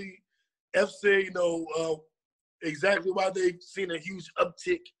 sadly. F said, you know, exactly why they've seen a huge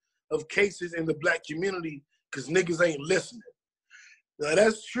uptick of cases in the Black community, because niggas ain't listening. Now,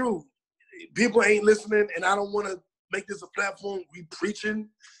 that's true. People ain't listening, and I don't want to make this a platform we preaching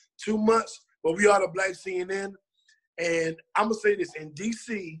too much, but we are the Black CNN. And I'm going to say this. In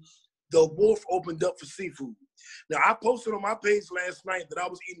D.C., the Wharf opened up for seafood. Now, I posted on my page last night that I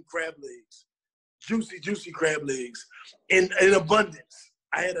was eating crab legs, juicy crab legs, in abundance.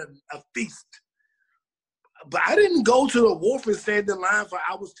 I had a feast. But I didn't go to the Wharf and stand in line for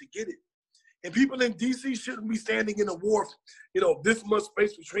hours to get it. And people in D.C. shouldn't be standing in the Wharf, you know, this much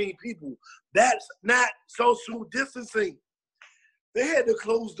space between people. That's not social distancing. They had to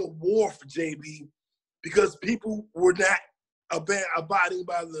close the Wharf, JB, because people were not abiding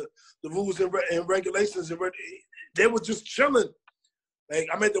by the rules and regulations. They were just chilling. Like,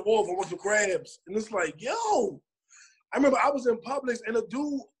 I'm at the Wharf, I want some crabs. And it's like, yo. I remember I was in Publix, and a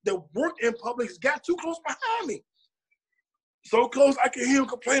dude that worked in Publix got too close behind me. So close, I could hear him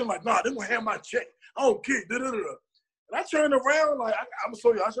complaining, like, nah, they gonna have my check. I don't care, da-da-da-da. And I turned around, like, I'm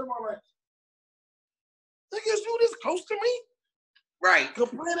sorry, I turned around, like, niggas, you this close to me? Right.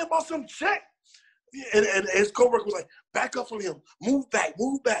 Complaining about some check. And his coworker was like, back up from him. Move back.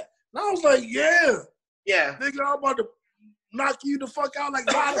 And I was like, yeah. Yeah. Nigga, I'm about to knock you the fuck out. Like,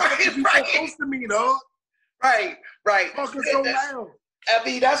 why the fuck you so close to me, dog? Right. Fucking so loud. I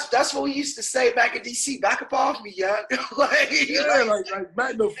mean, that's what we used to say back in D.C. Back up off me, young. Like, like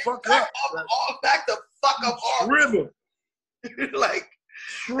back the fuck up. Back the fuck up off. Tripping. Like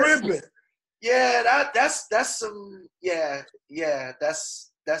tripping. Yeah, that's some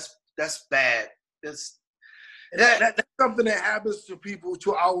that's bad. That's something that happens to people,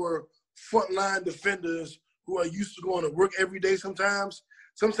 to our frontline defenders who are used to going to work every day sometimes.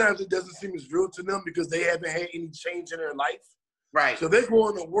 Sometimes it doesn't seem as real to them because they haven't had any change in their life. Right. So they're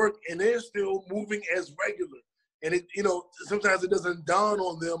going to work and they're still moving as regular. And sometimes it doesn't dawn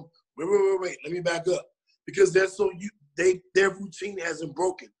on them, wait, let me back up. Because they're so their routine hasn't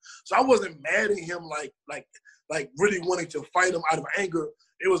broken. So I wasn't mad at him like really wanting to fight him out of anger.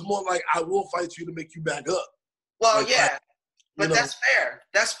 It was more like, I will fight you to make you back up. Well, like, yeah, but know. that's fair.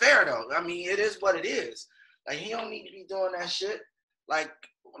 That's fair though. I mean, it is what it is. Like, he don't need to be doing that shit. Like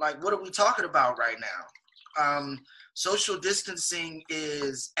what are we talking about right now? Social distancing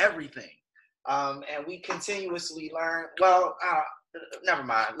is everything. And we continuously learn. Well, never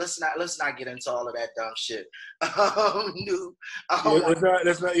mind. Let's not get into all of that dumb shit.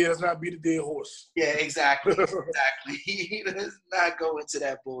 Let's not beat a dead horse. Yeah, exactly. Let's not go into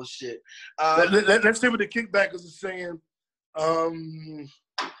that bullshit. Let's see what the kickbackers are saying. I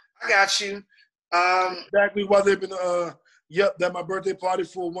got you. Exactly why they've been that my birthday party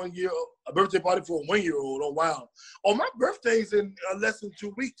for a 1 year, a birthday party for a 1 year old. Oh wow. Oh, my birthday's in less than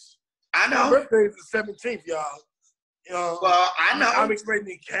 2 weeks. I know. My birthday is the 17th, y'all. Well, I know. I'm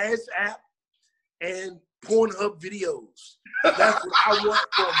expecting Cash App and Pornhub videos. That's what I want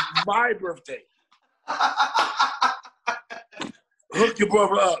for my birthday. Hook your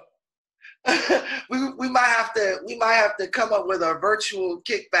brother up. we might have to come up with a virtual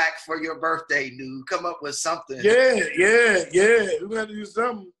kickback for your birthday, dude. Come up with something. Yeah. We're gonna have to do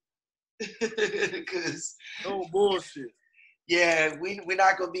something. Cause no bullshit. Yeah, we're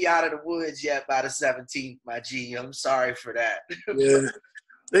not gonna be out of the woods yet by the 17th, my G. I'm sorry for that. Yeah.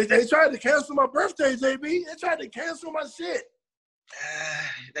 They tried to cancel my birthday, JB. They tried to cancel my shit.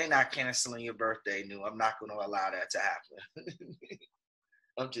 They not canceling your birthday, new. I'm not gonna allow that to happen.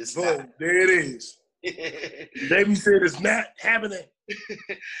 I'm just boom. There it is. Baby said it's not happening.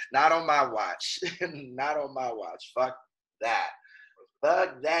 Not on my watch. Not on my watch. Fuck that.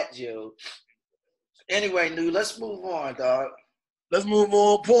 Fuck that, Joe. Anyway, new. Let's move on, dog. Let's move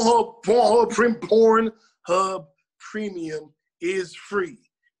on. Pornhub Premium is free.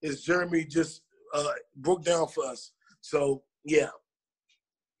 As Jeremy just broke down for us. So yeah.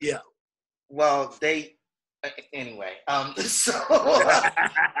 Well, anyway, so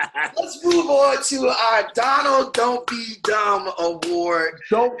let's move on to our Donald Don't Be Dumb Award.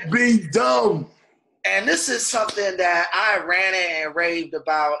 Don't be dumb. And this is something that I ranted and raved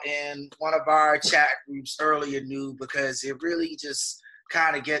about in one of our chat groups earlier, new, because it really just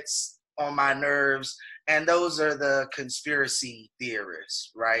kind of gets on my nerves. And those are the conspiracy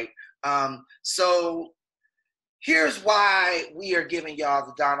theorists, right? So here's why we are giving y'all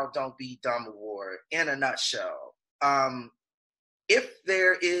the Donald Don't Be Dumb Award in a nutshell. If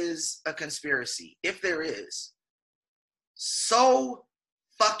there is a conspiracy, if there is, so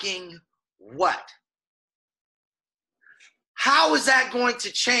fucking what? How is that going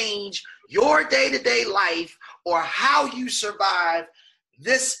to change your day-to-day life or how you survive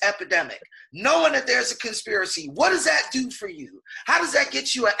this epidemic? Knowing that there's a conspiracy, what does that do for you? How does that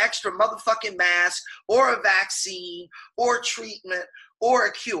get you an extra motherfucking mask or a vaccine or treatment or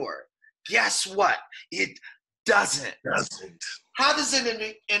a cure? Guess what? It doesn't. How does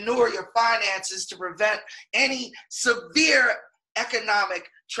it inure your finances to prevent any severe economic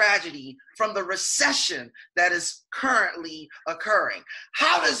tragedy from the recession that is currently occurring?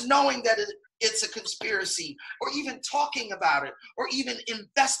 How does knowing that it's a conspiracy or even talking about it or even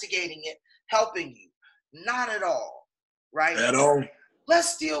investigating it helping you? Not at all, right? At all.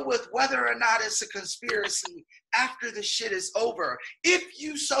 Let's deal with whether or not it's a conspiracy after the shit is over, if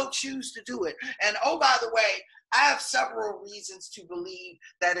you so choose to do it. And oh, by the way, I have several reasons to believe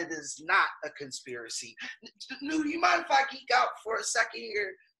that it is not a conspiracy. New, do you mind if I geek out for a second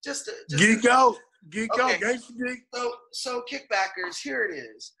here? Geek out, okay. Gangsta geek. So kickbackers, here it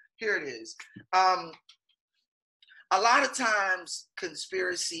is. A lot of times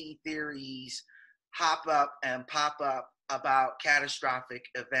conspiracy theories hop up and pop up about catastrophic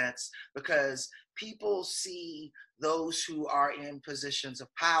events because people see those who are in positions of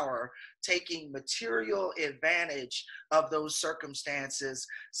power taking material advantage of those circumstances,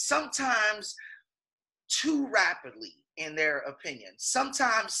 sometimes too rapidly, in their opinion,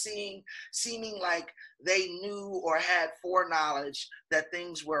 sometimes seeming like they knew or had foreknowledge that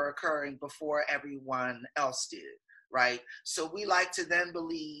things were occurring before everyone else did. Right? So we like to then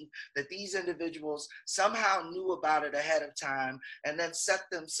believe that these individuals somehow knew about it ahead of time and then set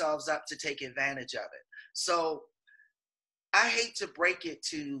themselves up to take advantage of it. So I hate to break it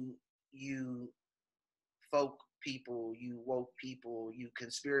to you folk people, you woke people, you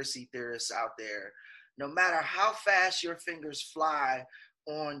conspiracy theorists out there, no matter how fast your fingers fly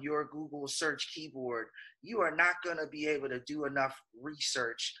on your Google search keyboard, you are not going to be able to do enough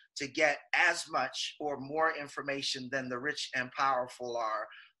research to get as much or more information than the rich and powerful are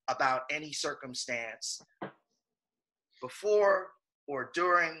about any circumstance before or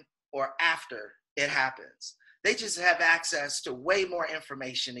during or after it happens. They just have access to way more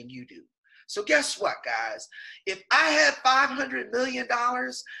information than you do. So guess what, guys? If I had $500 million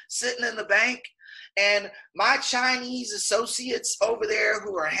sitting in the bank and my Chinese associates over there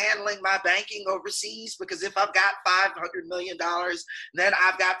who are handling my banking overseas, because if I've got $500 million, then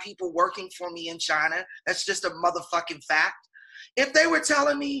I've got people working for me in China. That's just a motherfucking fact. If they were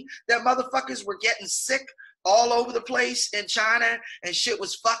telling me that motherfuckers were getting sick all over the place in China and shit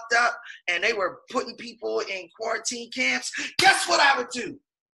was fucked up and they were putting people in quarantine camps, guess what I would do?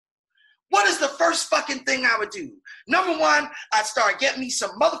 What is the first fucking thing I would do? Number one, I'd start getting me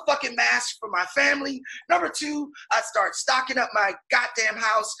some motherfucking masks for my family. Number two, I'd start stocking up my goddamn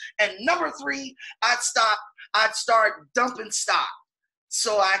house. And number three, I'd start dumping stock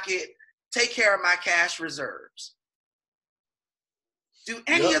so I could take care of my cash reserves. Do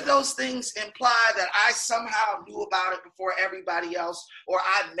any of those things imply that I somehow knew about it before everybody else, or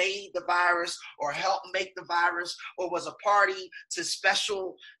I made the virus, or helped make the virus, or was a party to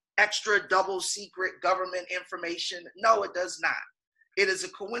special extra double secret government information? No, it does not. It is a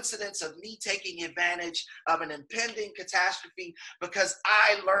coincidence of me taking advantage of an impending catastrophe because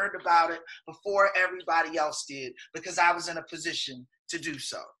I learned about it before everybody else did, because I was in a position to do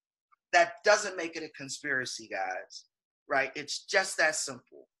so. That doesn't make it a conspiracy, guys, right? It's just that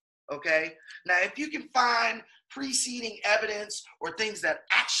simple, okay? Now, if you can find preceding evidence or things that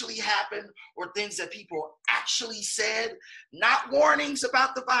actually happened or things that people actually said, not warnings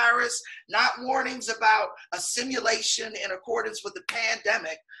about the virus, not warnings about a simulation in accordance with the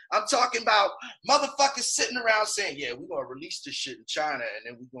pandemic. I'm talking about motherfuckers sitting around saying, yeah, we're going to release this shit in China and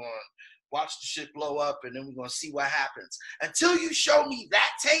then we're going to watch the shit blow up and then we're going to see what happens. Until you show me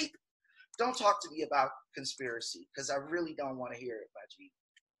that tape, don't talk to me about conspiracy, because I really don't want to hear it, my G.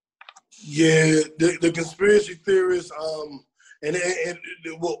 Yeah, the conspiracy theorists, and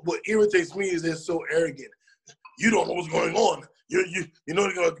what irritates me is they're so arrogant. You don't know what's going on. You know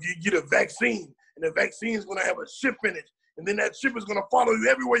they're gonna get a vaccine, and the vaccine is gonna have a chip in it, and then that chip is gonna follow you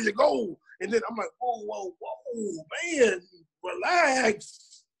everywhere you go. And then I'm like, whoa, man,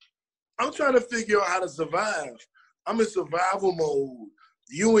 relax. I'm trying to figure out how to survive. I'm in survival mode.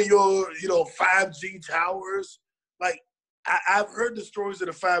 You and your, 5G towers, like. I've heard the stories of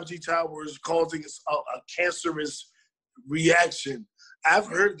the 5G towers causing a cancerous reaction. I've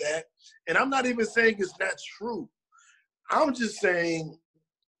heard that. And I'm not even saying it's not true. I'm just saying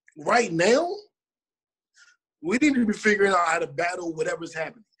right now, we need to be figuring out how to battle whatever's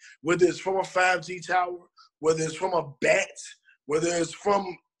happening, whether it's from a 5G tower, whether it's from a bat, whether it's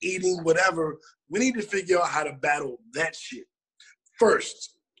from eating whatever. We need to figure out how to battle that shit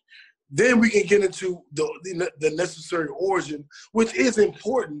first. Then we can get into the necessary origin, which is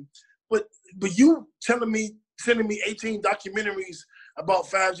important. But you sending me 18 documentaries about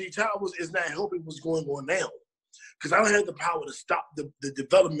 5G towers is not helping what's going on now. Because I don't have the power to stop the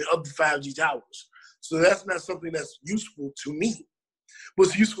development of the 5G towers. So that's not something that's useful to me.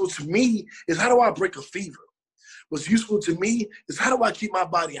 What's useful to me is how do I break a fever? What's useful to me is how do I keep my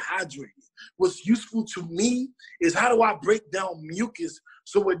body hydrated? What's useful to me is how do I break down mucus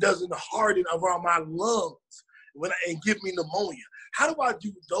so it doesn't harden around my lungs and give me pneumonia? How do I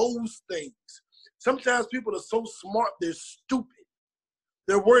do those things? Sometimes people are so smart, they're stupid.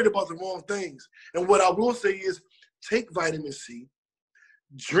 They're worried about the wrong things. And what I will say is take vitamin C,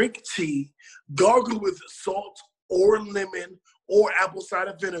 drink tea, gargle with salt or lemon or apple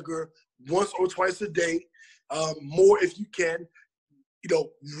cider vinegar once or twice a day. More if you can,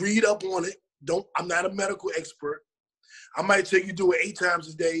 read up on it. I'm not a medical expert. I might tell you to do it 8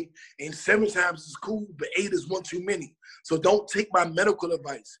 times a day, and 7 times is cool, but 8 is one too many. So don't take my medical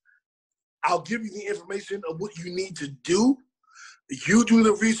advice. I'll give you the information of what you need to do. You do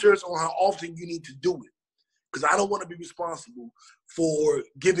the research on how often you need to do it, because I don't want to be responsible for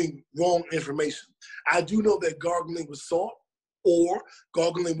giving wrong information. I do know that gargling with salt or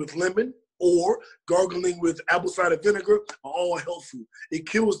gargling with lemon or gargling with apple cider vinegar are all helpful. It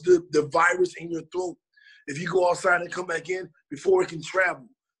kills the virus in your throat if you go outside and come back in before it can travel.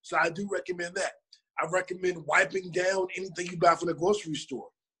 So I do recommend that. I recommend wiping down anything you buy from the grocery store.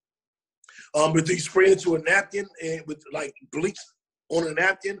 If you spray it into a napkin and with like bleach on a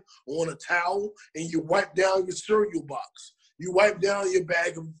napkin or on a towel, and you wipe down your cereal box, you wipe down your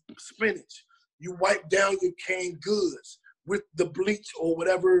bag of spinach, you wipe down your canned goods with the bleach or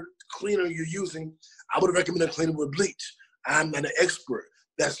whatever cleaner you're using, I would recommend a cleaner with bleach. I'm not an expert.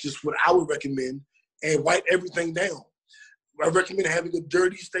 That's just what I would recommend, and wipe everything down. I recommend having a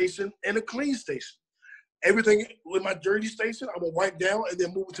dirty station and a clean station. everything with my dirty station, I will wipe down and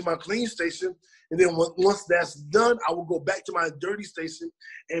then move it to my clean station. And then once that's done, I will go back to my dirty station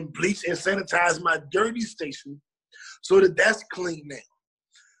and bleach and sanitize my dirty station so that that's clean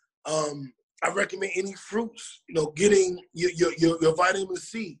now. I recommend any fruits, getting your vitamin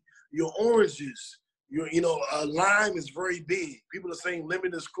C, your oranges, lime is very big. People are saying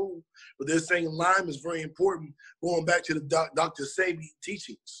lemon is cool, but they're saying lime is very important, going back to the Dr. Sebi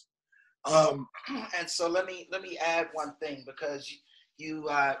teachings. And so let me add one thing, because you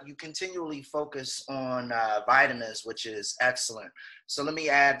continually focus on vitamins, which is excellent. So let me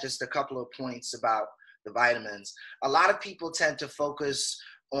add just a couple of points about the vitamins. A lot of people tend to focus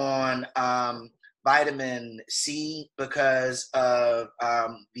on vitamin C because of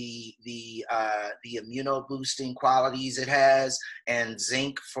the immuno boosting qualities it has, and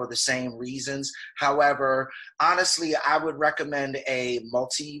zinc for the same reasons. However, honestly, I would recommend a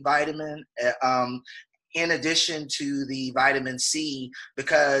multivitamin in addition to the vitamin C,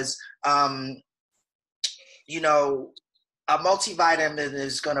 because a multivitamin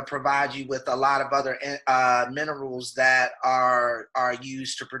is going to provide you with a lot of other minerals that are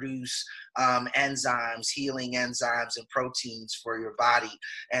used to produce enzymes, healing enzymes and proteins for your body.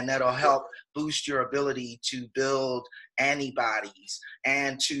 And that'll help boost your ability to build antibodies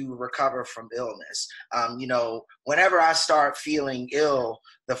and to recover from illness. Whenever I start feeling ill,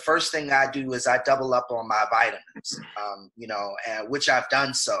 the first thing I do is I double up on my vitamins, which I've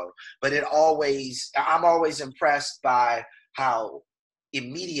done so. But I'm always impressed by how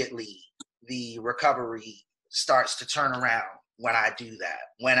immediately the recovery starts to turn around when I do that,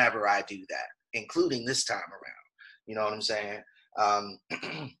 whenever I do that, including this time around. You know what I'm saying?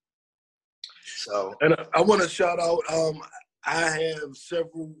 And I want to shout out, I have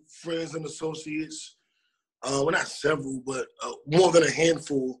several friends and associates, well, not several, but more than a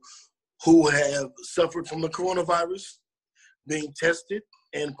handful, who have suffered from the coronavirus, being tested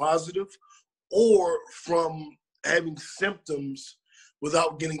and positive, or from having symptoms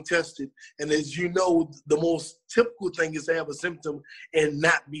without getting tested. And as you know, the most typical thing is to have a symptom and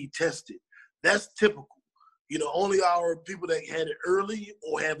not be tested. That's typical. Only our people that had it early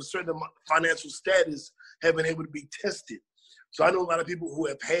or have a certain financial status have been able to be tested. So I know a lot of people who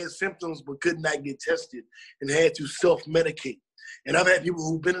have had symptoms but could not get tested and had to self-medicate. And I've had people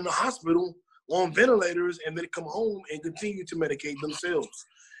who've been in the hospital on ventilators and then come home and continue to medicate themselves.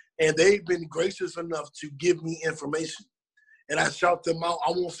 And they've been gracious enough to give me information. And I shout them out.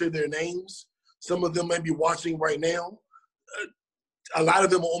 I won't say their names. Some of them may be watching right now. A lot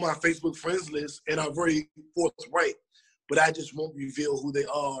of them are on my Facebook friends list and are very forthright. But I just won't reveal who they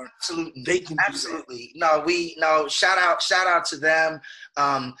are. Absolutely. They can Absolutely. No, shout out to them.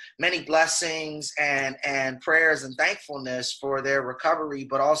 Many blessings and prayers and thankfulness for their recovery,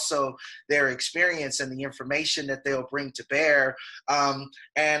 but also their experience and the information that they'll bring to bear.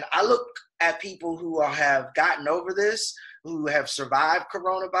 And I look at people who have gotten over this, who have survived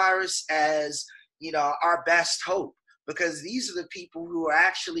coronavirus, as, our best hope, because these are the people who are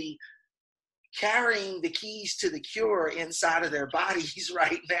actually carrying the keys to the cure inside of their bodies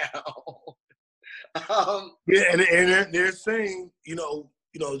right now. And they're saying,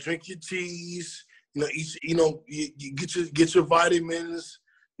 drink your teas, you get your vitamins,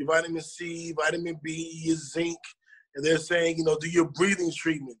 your vitamin C, vitamin B, your zinc, and they're saying, do your breathing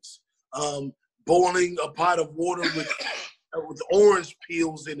treatments, boiling a pot of water with orange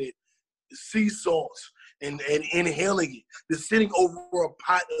peels in it, sea salt, and inhaling it. Just sitting over a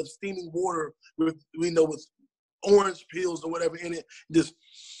pot of steaming water with orange peels or whatever in it, just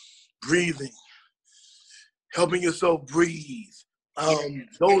breathing, helping yourself breathe.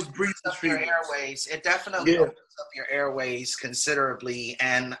 Those breathing treatments. Your airways. It definitely opens up your airways considerably.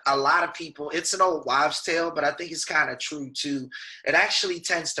 And a lot of people, it's an old wives' tale, but I think it's kind of true too. It actually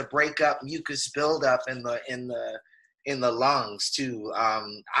tends to break up mucus buildup in the lungs too.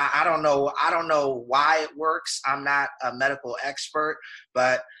 I don't know why it works. I'm not a medical expert,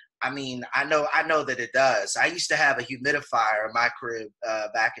 but I know that it does. I used to have a humidifier in my crib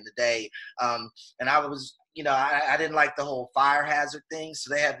back in the day, and I was, I didn't like the whole fire hazard thing.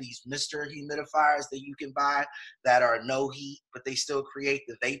 So they have these Mr. humidifiers that you can buy that are no heat, but they still create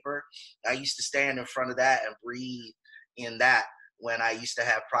the vapor. I used to stand in front of that and breathe in that when I used to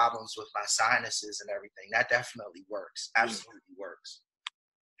have problems with my sinuses and everything. That definitely works. Absolutely works.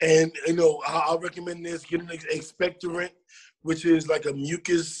 And, I'll recommend this, get an expectorant, which is like a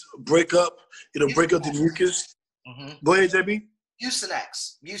mucus breakup. It'll break up the mucus. Mm-hmm. Go ahead, JB.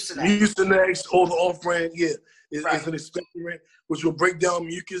 Mucinex or the off-brand, It's an expectorant, which will break down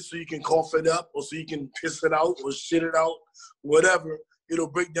mucus so you can cough it up or so you can piss it out or shit it out, whatever. It'll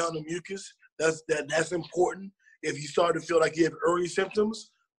break down the mucus. That's important. If you start to feel like you have early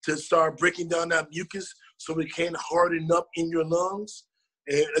symptoms, to start breaking down that mucus so it can't harden up in your lungs.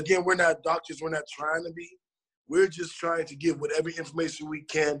 And again, we're not doctors. We're not trying to be. We're just trying to give whatever information we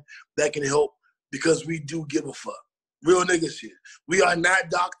can that can help because we do give a fuck. Real nigga shit. We are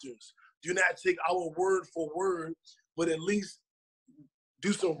not doctors. Do not take our word for word, but at least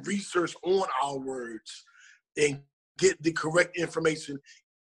do some research on our words and get the correct information.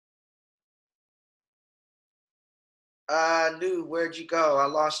 New, where'd you go? I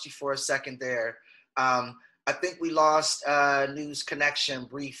lost you for a second there. I think we lost New's connection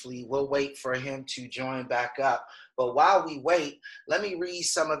briefly. We'll wait for him to join back up. But while we wait, let me read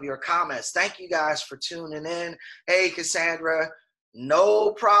some of your comments. Thank you guys for tuning in. Hey, Cassandra,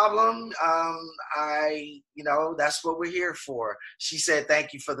 no problem. That's what we're here for. She said,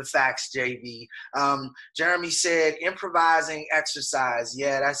 thank you for the facts, JB. Jeremy said, improvising exercise.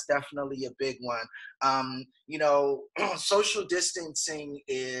 Yeah, that's definitely a big one. Social distancing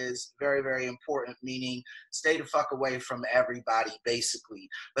is very, very important, meaning stay the fuck away from everybody, basically.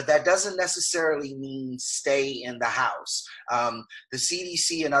 But that doesn't necessarily mean stay in the house. The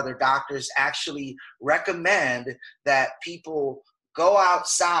CDC and other doctors actually recommend that people go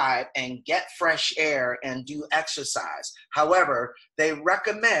outside and get fresh air and do exercise. However, they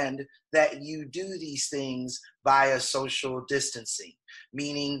recommend that you do these things via social distancing,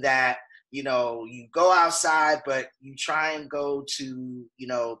 meaning that you go outside, but you try and go to,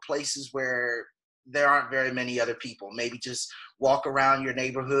 places where there aren't very many other people. Maybe just walk around your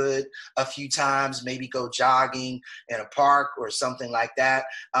neighborhood a few times, maybe go jogging in a park or something like that.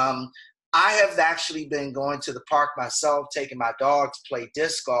 I have actually been going to the park myself, taking my dog to play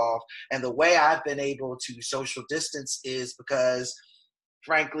disc golf. And the way I've been able to social distance is because,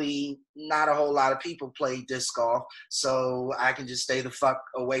 frankly, not a whole lot of people play disc golf, so I can just stay the fuck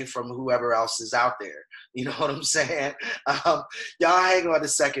away from whoever else is out there. You know what I'm saying? Y'all hang on a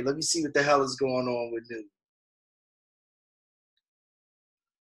second. Let me see what the hell is going on with New.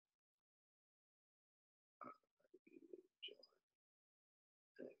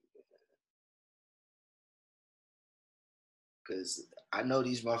 Because I know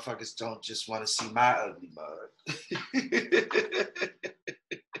these motherfuckers don't just want to see my ugly mug.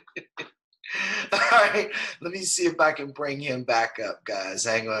 All right, let me see if I can bring him back up, guys.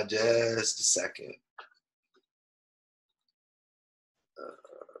 Hang on just a second. All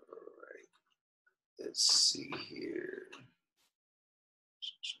right, let's see here.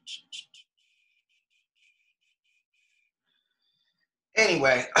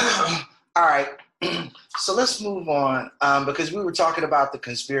 Anyway, all right. So let's move on because we were talking about the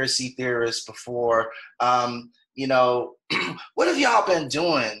conspiracy theorists before. What have y'all been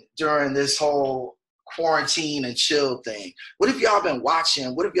doing during this whole quarantine and chill thing? What have y'all been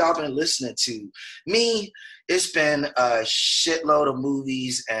watching? What have y'all been listening to? Me, it's been a shitload of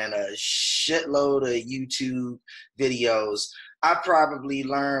movies and a shitload of YouTube videos. I probably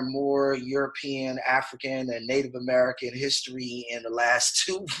learned more European, African, and Native American history in the last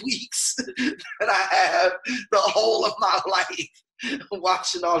 2 weeks than I have the whole of my life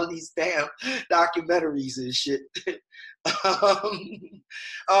watching all of these damn documentaries and shit.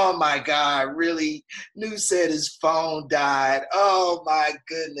 Oh my God, really? New said his phone died. Oh my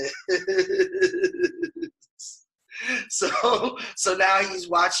goodness. So now he's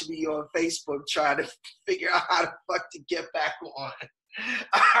watching me on Facebook trying to figure out how the fuck to get back on.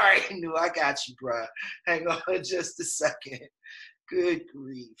 All right, New, I got you, bro. Hang on just a second. Good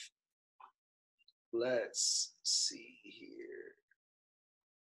grief. Let's see here.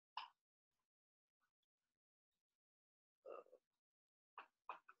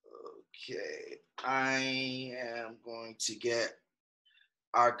 Okay, I am going to get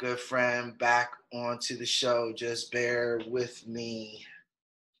our good friend back onto the show. Just bear with me.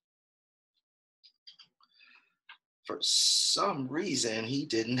 For some reason, he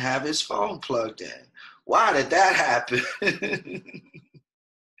didn't have his phone plugged in. Why did that happen?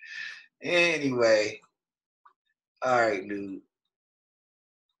 Anyway, all right, dude.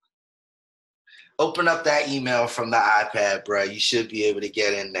 Open up that email from the iPad, bro. You should be able to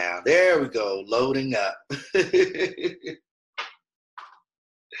get in now. There we go, loading up.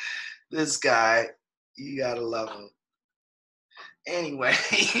 This guy, you gotta love him. Anyway,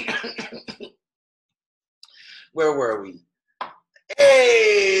 where were we?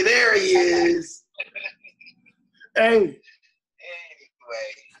 Hey, there he is. Hey. Anyway.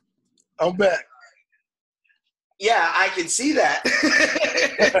 I'm back. Yeah, I can see that.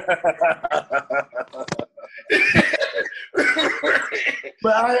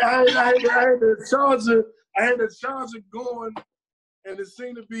 But I had the charger going and it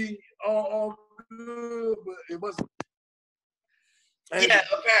seemed to be all good, but it wasn't. Yeah,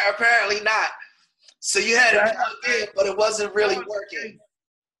 apparently not. So you had it plugged in, but it wasn't really working.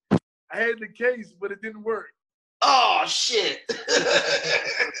 I had the case, but it didn't work. Oh, shit.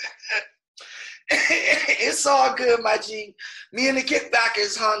 It's all good, my G. Me and the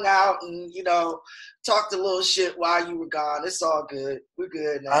kickbackers hung out and, talked a little shit while you were gone. It's all good. We're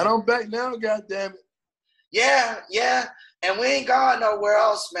good now. I don't back now, goddammit. Yeah. And we ain't gone nowhere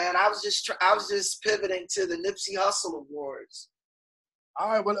else, man. I was just pivoting to the Nipsey Hussle Awards. All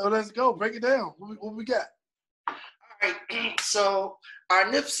right, well, let's go. Break it down. What we got? All right. So our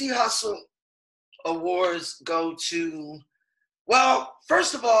Nipsey Hussle Awards go to, well,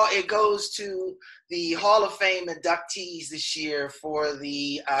 first of all, it goes to the Hall of Fame inductees this year for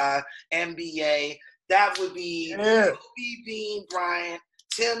the NBA. That would be Kobe Bean Bryant,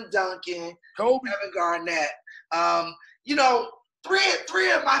 Tim Duncan, Kevin Garnett.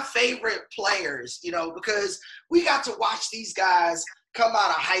 Three of my favorite players, because we got to watch these guys come out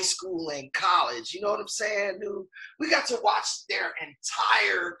of high school and college. You know what I'm saying, dude? We got to watch their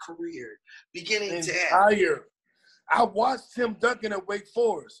entire career, beginning to end. I watched Tim Duncan at Wake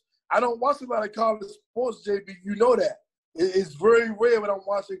Forest. I don't watch a lot of college sports, JB. You know that. It's very rare when I'm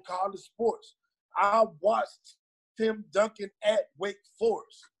watching college sports. I watched Tim Duncan at Wake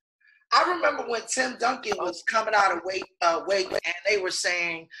Forest. I remember when Tim Duncan was coming out of Wake, and they were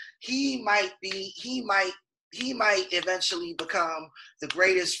saying he might eventually become the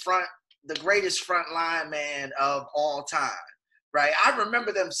greatest front line man of all time, right? I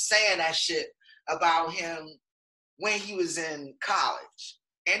remember them saying that shit about him when he was in college,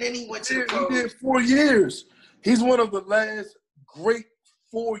 and then he went to the pros. He did 4 years. He's one of the last great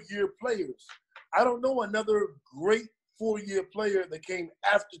 4-year players. I don't know another great 4-year player that came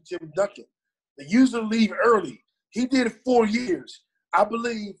after Tim Duncan. They usually leave early. He did 4 years. I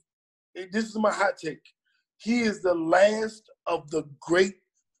believe, and this is my hot take, he is the last of the great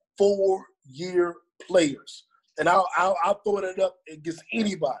 4-year players. And I'll throw it up against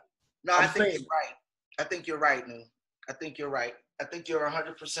anybody. No, I think you're right. I think you're right, man. I think you're right. I think you're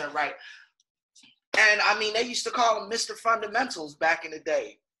 100% right. And, I mean, they used to call him Mr. Fundamentals back in the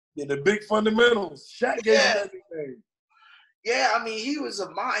day. Yeah, the big fundamentals. Shaq gave him that nickname. Yeah, I mean, he was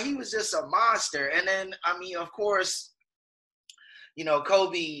just a monster. And then, I mean, of course,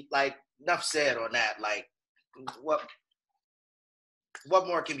 Kobe, like, enough said on that. Like, what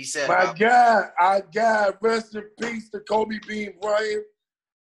more can be said? Our guy, rest in peace to Kobe Bean Bryant.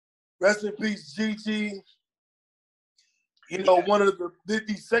 Rest in peace, Gigi. One of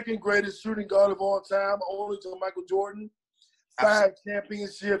the second greatest shooting guard of all time, only to Michael Jordan. 5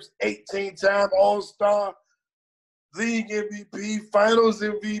 championships, 18-time All-Star, League MVP, Finals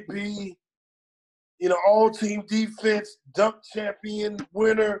MVP, all-team defense, dunk champion,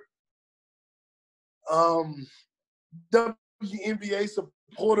 winner, WNBA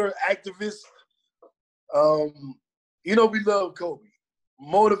supporter, activist. We love Kobe.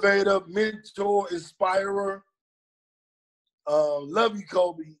 Motivator, mentor, inspirer. Love you,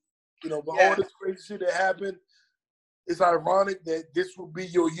 Kobe. But all this crazy shit that happened, it's ironic that this will be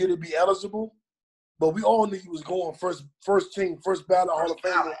your year to be eligible. But we all knew he was going first team, first ballot Hall of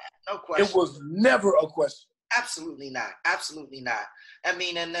Fame. No question. It was never a question. Absolutely not. Absolutely not. I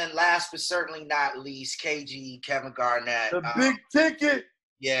mean, and then last but certainly not least, KG, Kevin Garnett. The big ticket.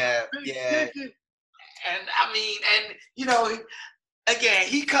 Yeah. Big ticket. And I mean, again,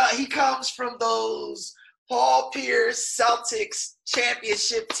 he comes from those Paul Pierce Celtics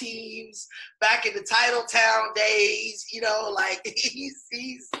championship teams back in the Titletown days. Like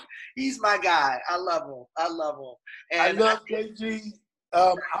he's my guy. I love him. And I love KG.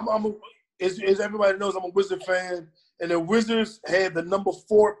 As everybody knows, I'm a Wizard fan, and the Wizards had the number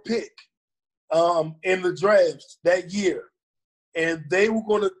 4 pick in the drafts that year, and they were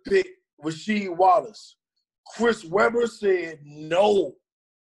going to pick Rasheed Wallace. Chris Webber said, no,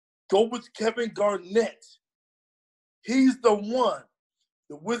 go with Kevin Garnett. He's the one.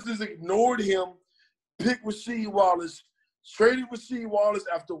 The Wizards ignored him, picked Rasheed Wallace, traded Rasheed Wallace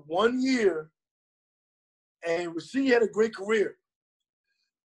after 1 year, and Rasheed had a great career.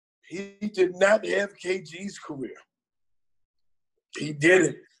 He did not have KG's career. He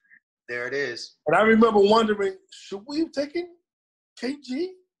didn't. There it is. And I remember wondering, should we have taken KG?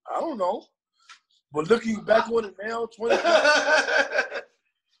 I don't know. But looking back on it now, 20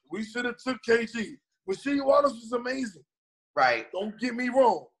 we should have took KG. Rasheed Wallace was amazing. Right. Don't get me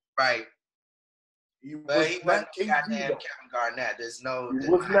wrong. Right. He was not Kevin Garnett. There's no. He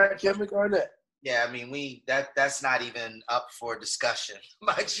was not Kevin Garnett. Yeah, I mean, that's not even up for discussion,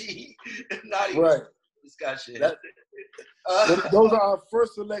 my G. Not even. Right. discussion. Those are our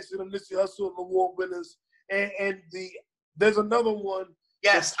first selection of Nipsey Hussle Award winners. And there's another one.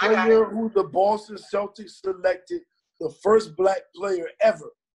 Yes, the player who the Boston Celtics selected, the first black player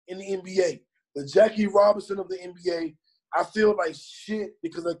ever in the NBA, the Jackie Robinson of the NBA. I feel like shit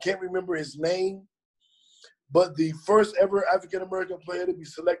because I can't remember his name, but the first ever African-American player to be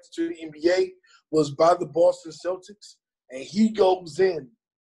selected to the NBA was by the Boston Celtics, and he goes in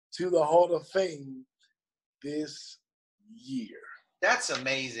to the Hall of Fame this year. That's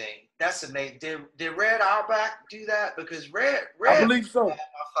amazing. That's amazing. Did Red Auerbach do that? Because Red I believe so.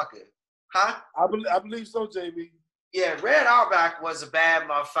 Motherfucker. Huh? I believe so, JB. Yeah, Red Auerbach was a bad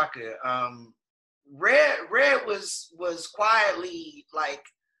motherfucker. Red was quietly like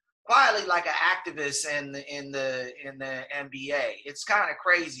an activist in the NBA. It's kind of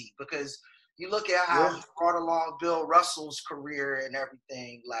crazy because you look at how he brought along Bill Russell's career and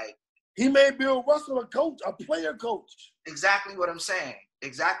everything. Like he made Bill Russell a coach, a player coach. Exactly what I'm saying.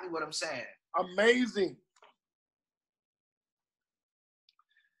 Amazing.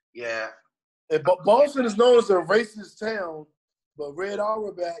 Yeah. And Boston is known as a racist town, but Red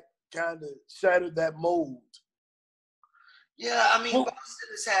Auerbach kind of shattered that mold. Yeah, I mean, Boston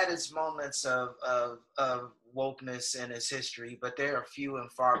has had its moments of wokeness in its history, but they are few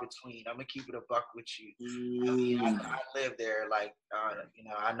and far between. I'm gonna keep it a buck with you. I mean, I live there, like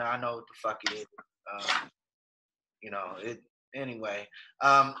I know what the fuck it is. Anyway.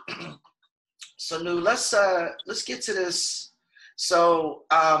 So Nu, let's get to this. So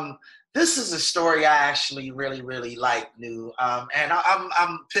this is a story I actually really, really like, Nu. And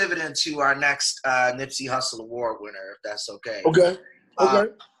I'm pivoting to our next Nipsey Hussle Award winner, if that's okay. Okay.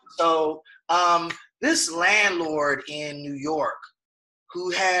 So this landlord in New York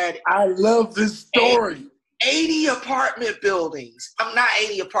who had I love this story. 80 apartment buildings. Not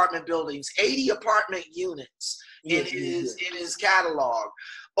 80 apartment buildings, 80 apartment units in his catalog.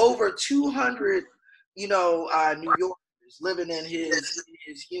 Over 200, New Yorkers living in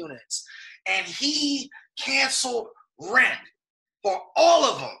his units. And he canceled rent for all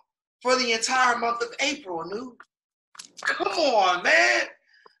of them for the entire month of April, Nu. Come on, man.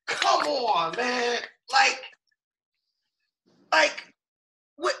 Like,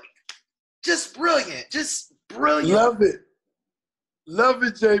 what? Just brilliant. Love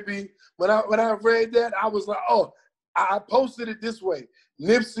it, JB. When I read that, I was like, oh, I posted it this way: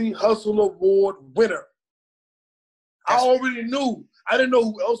 Nipsey Hussle Award winner. I already knew. I didn't know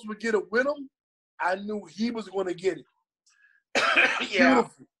who else would get it with him. I knew he was going to get it. Yeah.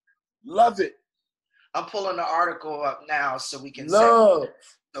 Beautiful. Love it. I'm pulling the article up now so we can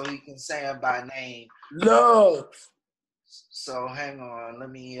say him by name. Love. So hang on. Let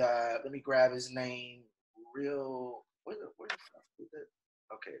me grab his name. Where the fuck is it?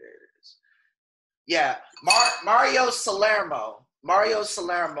 Okay, there it is. Yeah, Mario Salermo. Mario.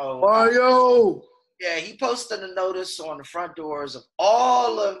 Yeah, he posted a notice on the front doors of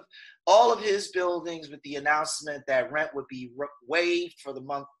all of his buildings with the announcement that rent would be waived for the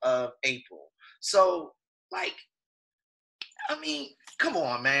month of April. So, like, I mean, come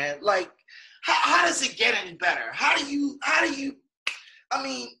on, man. Like, how does it get any better? How do you? I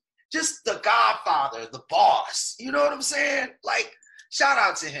mean, just the Godfather, the boss. You know what I'm saying? Like, shout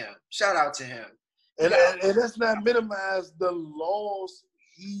out to him. And let's not minimize the laws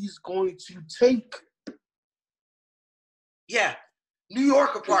he's going to take. Yeah. New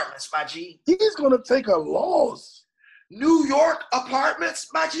York apartments, my G. He's going to take a loss. New York apartments,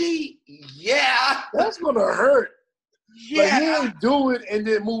 my G? Yeah. That's going to hurt. Yeah. Like, he didn't do it and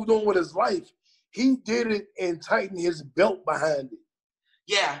then moved on with his life. He did it and tightened his belt behind it.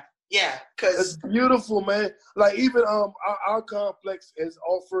 Yeah. Cause it's beautiful, man. Like, even our complex has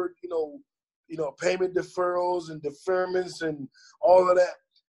offered, payment deferrals and deferments and all of that.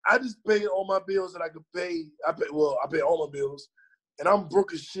 I just paid all my bills that I could pay. I pay all my bills, and I'm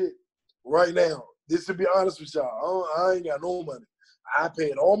broke as shit right now. Just to be honest with y'all, I ain't got no money. I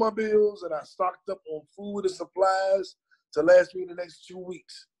paid all my bills, and I stocked up on food and supplies to last me the next 2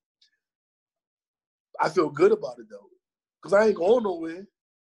 weeks. I feel good about it, though, because I ain't going nowhere.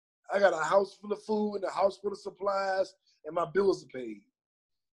 I got a house full of food and a house full of supplies, and my bills are paid.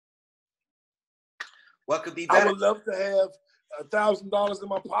 What could be better? I would love to have $1,000 in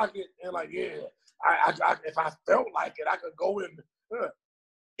my pocket and I if I felt like it, I could go in.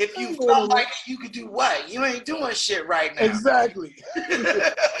 If you felt like it, you could do what? You ain't doing shit right now. Exactly.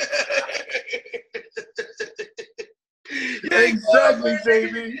 Exactly,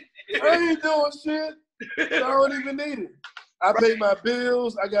 JB. I ain't doing shit. I don't even need it. I pay my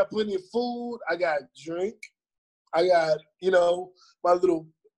bills. I got plenty of food. I got drink. I got, my little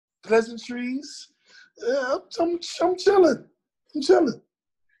pleasantries. Yeah, I'm chilling. I'm chilling.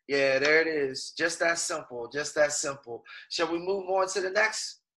 Yeah, there it is. Just that simple. Just that simple. Shall we move on to the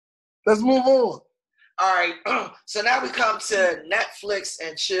next? Let's move on. All right. So now we come to Netflix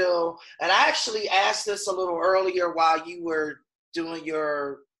and chill. And I actually asked this a little earlier while you were doing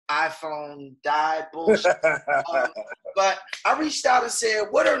your iPhone died bullshit. But I reached out and said,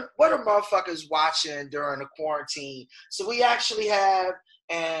 what are motherfuckers watching during the quarantine? So we actually have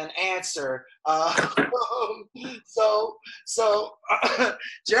an answer. So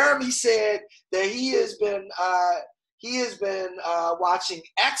Jeremy said that he has been watching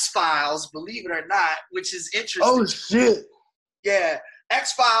X-Files, believe it or not, which is interesting. Oh shit! Yeah,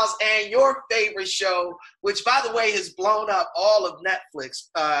 X-Files and your favorite show, which by the way has blown up all of Netflix,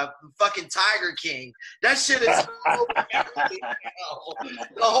 fucking Tiger King. That shit is over everything now.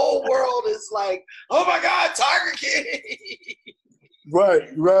 The whole world is like, oh my God, Tiger King.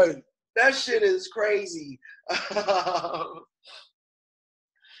 Right. That shit is crazy.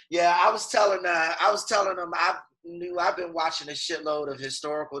 Yeah, I was telling them I've been watching a shitload of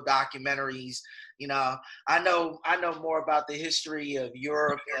historical documentaries. You know, I know more about the history of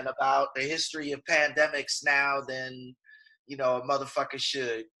Europe and about the history of pandemics now than, you know, a motherfucker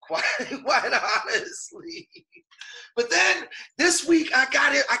should, quite honestly. But then this week I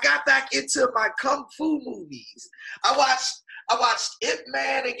got back into my kung fu movies. I watched Ip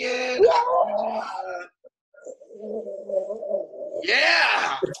Man again.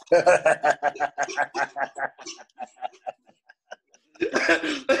 Yeah.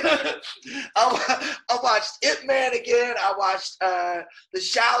 I watched Ip Man again. I watched the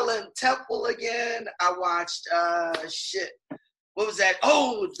Shaolin Temple again. I watched what was that?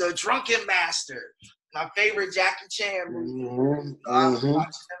 Oh, The Drunken Master. My favorite Jackie Chan movie. I was watching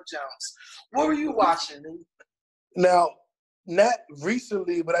them Jones. What were you watching? Now, not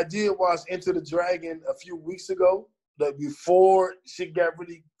recently, but I did watch Enter the Dragon a few weeks ago, like before shit got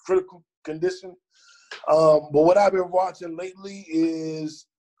really critical condition. But what I've been watching lately is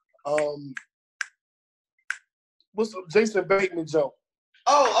what's Jason Bateman joke?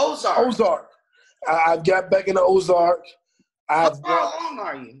 Oh, Ozark. Ozark. I've got back into Ozark. How long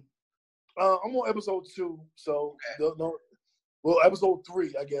are you? I'm on episode 2, so episode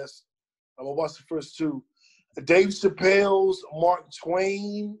 3, I guess. I'm gonna watch the first 2. Dave Chappelle's Mark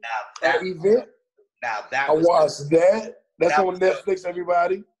Twain event. I watched that. That's on Netflix,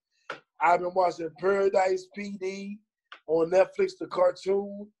 everybody. I've been watching Paradise PD on Netflix, the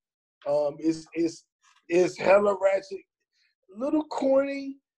cartoon. It's hella ratchet, a little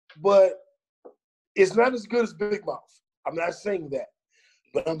corny, but it's not as good as Big Mouth. I'm not saying that,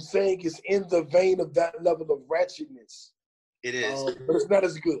 but I'm saying it's in the vein of that level of ratchetness. It is, but it's not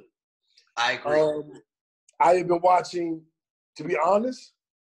as good. I agree. I have been watching, to be honest,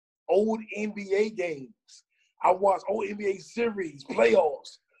 old NBA games. I watched old NBA series,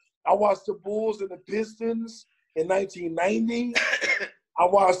 playoffs. I watched the Bulls and the Pistons in 1990. I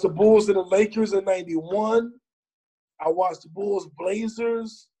watched the Bulls and the Lakers in 91. I watched the Bulls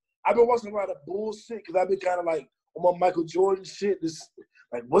Blazers. I've been watching a lot of bullshit because I've been kind of like on my Michael Jordan shit.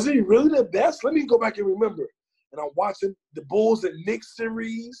 Was he really the best? Let me go back and remember. And I'm watching the Bulls and Knicks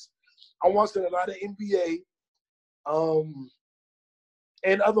series. I'm watching a lot of NBA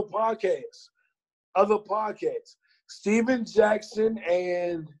and other podcasts. Steven Jackson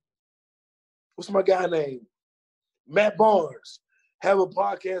and what's my guy name? Matt Barnes have a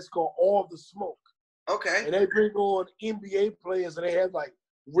podcast called All the Smoke. Okay. And they bring on NBA players and they have like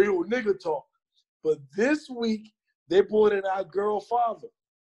real nigga talk. But this week, they brought in our girl father.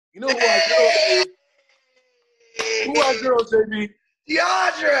 You know who our girl is? Who our girl, JB?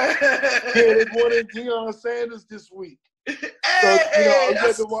 Deandra. Yeah, they brought in Deion Sanders this week. So, I'm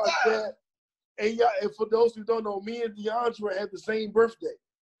glad to watch that. And for those who don't know, me and Deandra had the same birthday.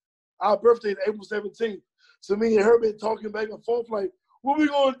 Our birthday is April 17th. So me and her been talking back and forth like, what we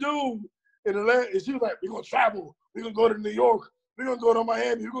gonna do? And she was like, we're gonna travel. We're gonna go to New York. We're gonna go to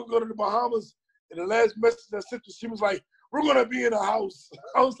Miami. We're gonna go to the Bahamas. And the last message I sent her, she was like, we're gonna be in a house.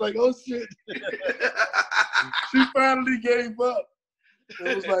 I was like, oh shit. She finally gave up.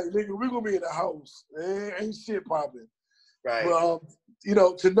 It was like, nigga, we're gonna be in a house. Ain't shit popping. Right. But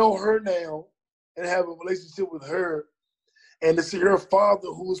to know her now and have a relationship with her, and to see her father,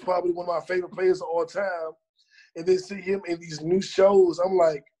 who is probably one of my favorite players of all time, and then see him in these new shows, I'm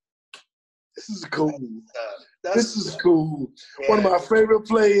like, this is cool. This is cool. Yeah. One of my favorite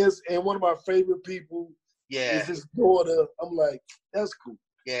players and one of my favorite people is his daughter. I'm like, that's cool.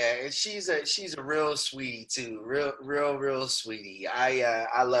 Yeah, and she's a real sweetie too. Real sweetie.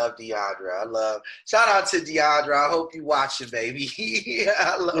 I love Deandra. Shout out to Deandra. I hope you watching, baby.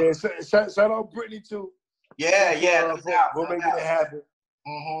 I love shout out Brittany too. Yeah, for making it happen.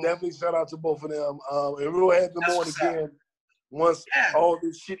 Mm-hmm. Definitely shout out to both of them. And we'll have them on again once all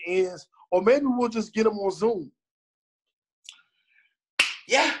this shit ends. Or maybe we'll just get them on Zoom.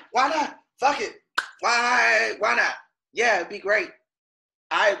 Yeah, why not? Fuck it. Why not? Yeah, it'd be great.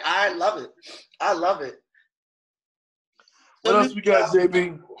 I love it. I love it. What else we got,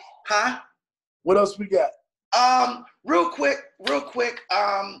 JB? Huh? What else we got? Real quick.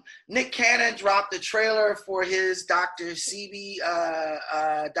 Nick Cannon dropped the trailer for his Dr. Sebi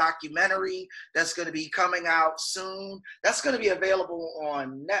documentary that's going to be coming out soon. That's going to be available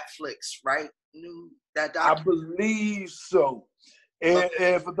on Netflix, right? I believe so. And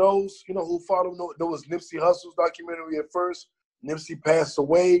for those who follow, there was Nipsey Hussle's documentary at first. Nipsey passed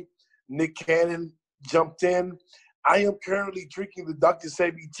away. Nick Cannon jumped in. I am currently drinking the Dr.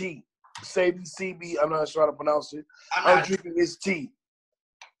 Sebi tea. Sebi, CB, I'm not sure how to pronounce it. I'm drinking his tea.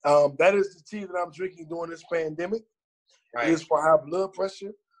 That is the tea that I'm drinking during this pandemic. Right. It is for high blood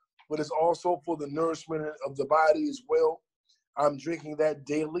pressure, but it's also for the nourishment of the body as well. I'm drinking that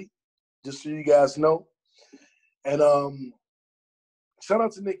daily, just so you guys know. And shout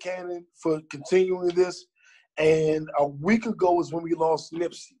out to Nick Cannon for continuing this. And a week ago is when we lost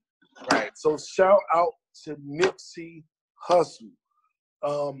Nipsey. Right. So shout out to Nipsey Hussle.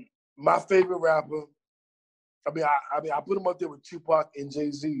 My favorite rapper. I put him up there with Tupac and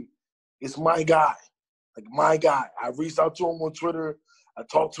Jay-Z. It's my guy. Like my guy. I reached out to him on Twitter. I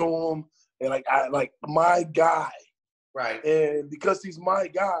talked to him and like my guy. Right. And because he's my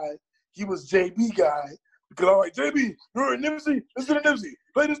guy, he was JB guy. Because I'm like, JB, you heard Nipsey? Listen to Nipsey.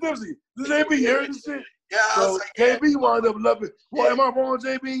 Play this Nipsey. This JB, you heard this shit? Yeah, so JB wound up loving. Well, am I wrong,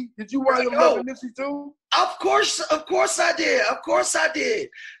 JB? Did you wind up loving Nipsey too? Of course I did.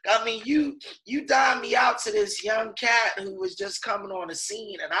 I mean, you dined me out to this young cat who was just coming on the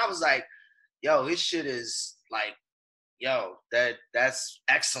scene, and I was like, yo, his shit is like, yo, that's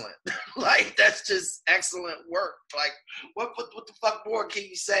excellent. Like, that's just excellent work. Like, what the fuck more can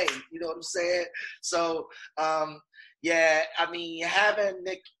you say? You know what I'm saying? So, yeah, I mean, having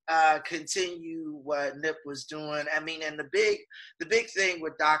Nick continue what Nip was doing. I mean, and the big thing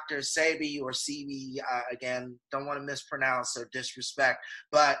with Dr. Sebi or Sebi, again, don't want to mispronounce or disrespect,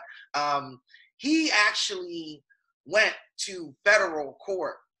 but he actually went to federal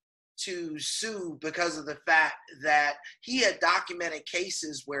court to sue because of the fact that he had documented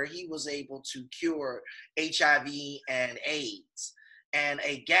cases where he was able to cure HIV and AIDS, and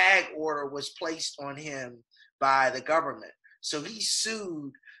a gag order was placed on him by the government. So he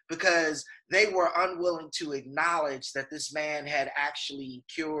sued because they were unwilling to acknowledge that this man had actually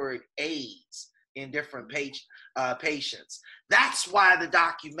cured AIDS in different patients. That's why the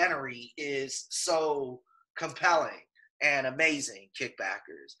documentary is so compelling and amazing,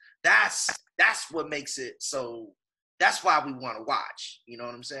 Kickbackers. That's what makes it so. That's why we want to watch. You know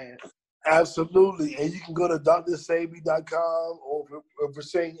what I'm saying? Absolutely. And you can go to drsebi.com, or if we're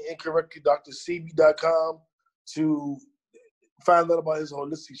saying incorrectly, drsebi.com, to find out about his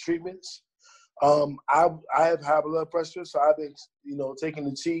holistic treatments. I have high blood pressure, so I've been, taking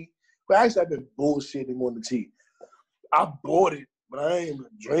the tea. But actually, I've been bullshitting on the tea. I bought it, but I ain't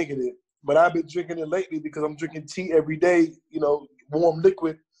been drinking it. But I've been drinking it lately because I'm drinking tea every day, warm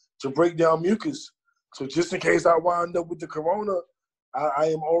liquid to break down mucus. So just in case I wind up with the corona, I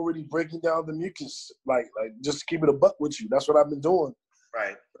am already breaking down the mucus. Like just keep it a buck with you. That's what I've been doing.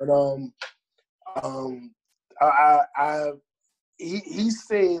 Right. And he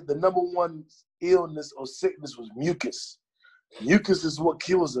said the number one illness or sickness was mucus. Mucus is what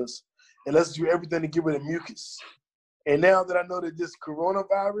kills us, and let's do everything to get rid of mucus. And now that I know that this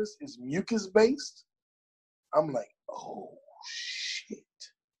coronavirus is mucus-based, I'm like, oh, shit.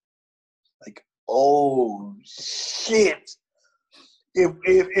 Like, oh, shit.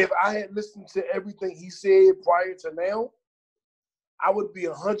 If I had listened to everything he said prior to now, I would be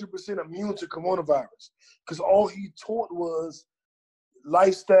 100% immune to coronavirus. Because all he taught was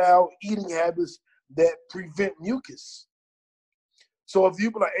lifestyle, eating habits that prevent mucus. So if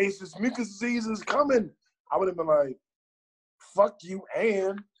you be like, hey, this mucus disease is coming, I would have been like, fuck you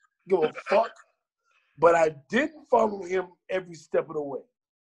and give a fuck. But I didn't follow him every step of the way.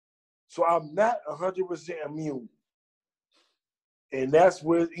 So I'm not 100% immune. And that's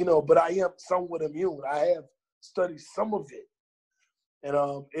where, but I am somewhat immune. I have studied some of it. And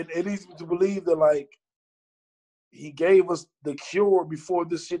it leads me to believe that, like, he gave us the cure before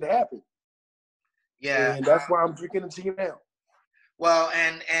this shit happened. Yeah. And that's why I'm drinking the tea now. Well,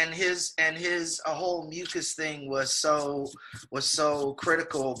 and his a whole mucus thing was so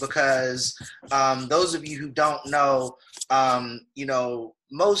critical because those of you who don't know, you know,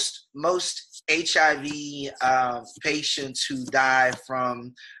 most HIV patients who die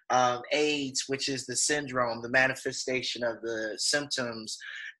from AIDS, which is the syndrome, the manifestation of the symptoms,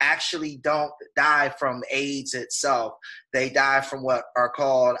 actually don't die from AIDS itself. They die from what are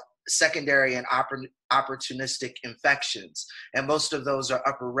called secondary and opportunistic infections. And most of those are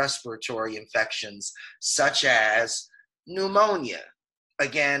upper respiratory infections, such as pneumonia.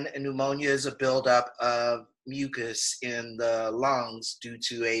 Again, pneumonia is a buildup of mucus in the lungs due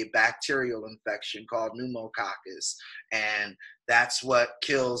to a bacterial infection called pneumococcus. And that's what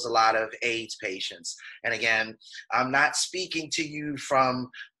kills a lot of AIDS patients. And again, I'm not speaking to you from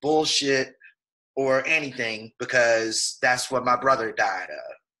bullshit or anything, because that's what my brother died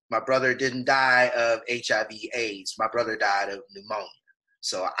of. My brother didn't die of HIV/AIDS. My brother died of pneumonia.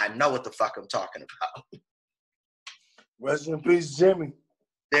 So I know what the fuck I'm talking about. Rest in peace, Jimmy.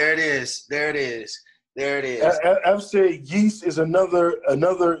 There it is. There it is. There it is. I've said yeast is another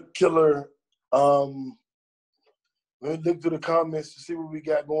killer. Let me look through the comments to see what we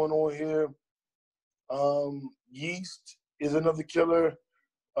got going on here. Yeast is another killer.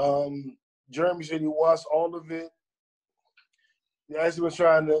 Jeremy said he watched all of it. He actually was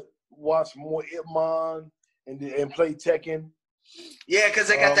trying to watch more Ip Man and play Tekken. Yeah, because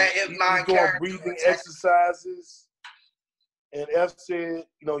they got that Ip Man character. Breathing exercises. And F said,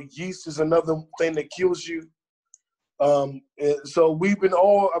 you know, yeast is another thing that kills you. And so we've been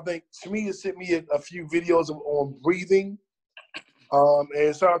all, I think, Tamia sent me a few videos on breathing.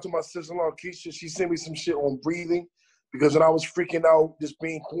 And shout out to my sister-in-law, Keisha. She sent me some shit on breathing because when I was freaking out, just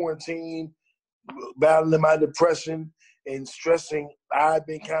being quarantined, battling my depression and stressing, I've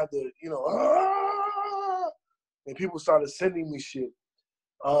been kind of, you know, and people started sending me shit.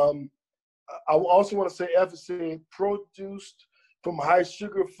 I also want to say F said produced from high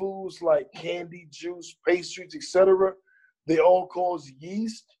sugar foods like candy, juice, pastries, etc. They all cause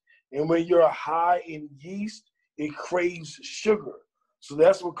yeast. And when you're high in yeast, it craves sugar. So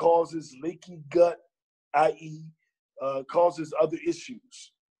that's what causes leaky gut, i.e., causes other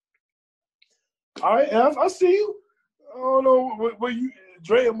issues. All right, F, I see you. I don't know where you,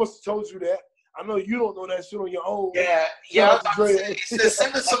 Drea must have told you that. I know you don't know that shit on your own. Yeah. I was about to say, he said,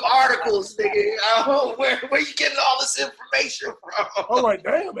 send us some articles, nigga. Where you getting all this information from? I'm like,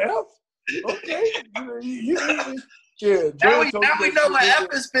 damn, F. Okay. Yeah. Now we know what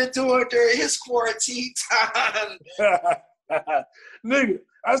F has been doing during his quarantine time. Nigga,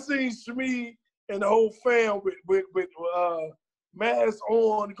 I seen Shmi and the whole fam with masks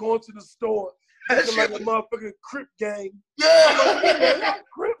on, going to the store, looking like a motherfucking Crip gang. Yeah. I'm like, man, y'all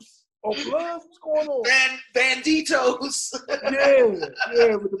Crips. Oh, Bloods? What's going on? Banditos.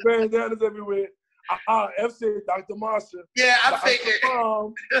 yeah, with the bandanas everywhere. F said Dr. Marsha. Yeah, I figured.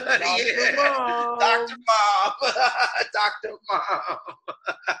 Mom. Dr. Mom. Dr. Mom. Dr. Mom.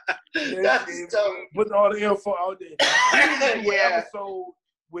 That's dope. Putting all the info out there. Yeah. Episode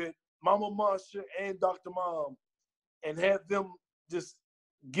with Mama Marsha and Dr. Mom and have them just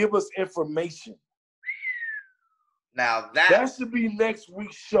give us information. Now that should be next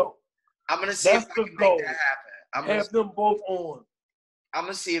week's show. I'm gonna see if I can make that happen. Have them both on. I'm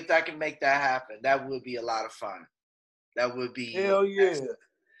gonna see if I can make that happen. That would be a lot of fun. That would be hell yeah. And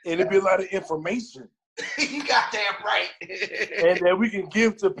it'd be a lot of information. You goddamn right. And that we can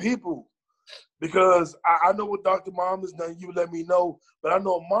give to people. Because I know what Dr. Mom has done, you let me know. But I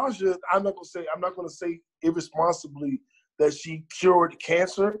know Marsha, I'm not gonna say irresponsibly that she cured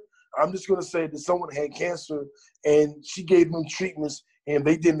cancer. I'm just gonna say that someone had cancer and she gave them treatments and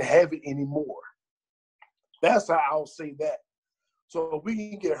they didn't have it anymore. That's how I'll say that. So if we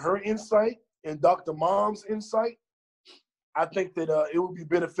can get her insight and Dr. Mom's insight, I think that it would be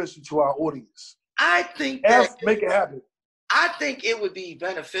beneficial to our audience. I think make it happen. I think it would be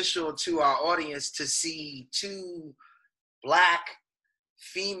beneficial to our audience to see two Black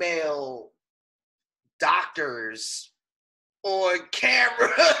female doctors on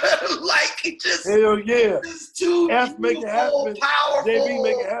camera. Like, just hell yeah. Just two make it happen. Powerful. JB,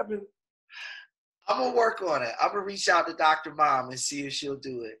 make it happen. I'm gonna work on it. I'm gonna reach out to Dr. Mom and see if she'll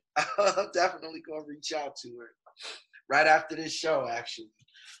do it. I'm definitely gonna reach out to her right after this show, actually.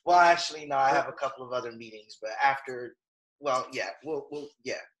 Well, actually, no, I have a couple of other meetings, but after, well, yeah, we'll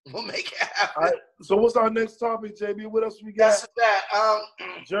make it happen. All right, so what's our next topic, JB? What else we got? That's that.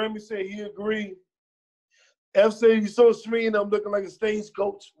 Jeremy said he agreed. F said you so smean, I'm looking like a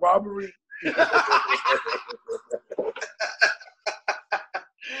stagecoach robbery.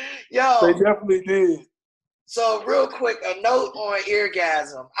 Yo, they definitely did. So real quick, a note on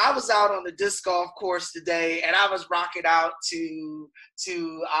Eargasm. I was out on the disc golf course today, and I was rocking out to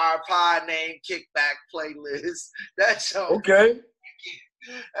our pod name Kickback playlist. That song, Okay.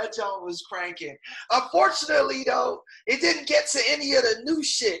 that song was cranking. Unfortunately, though, it didn't get to any of the new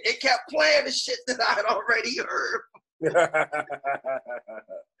shit. It kept playing the shit that I had already heard.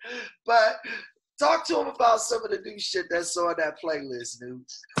 But talk to him about some of the new shit that's on that playlist, dude.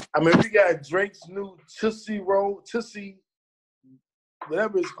 I mean, we got Drake's new Tootsie,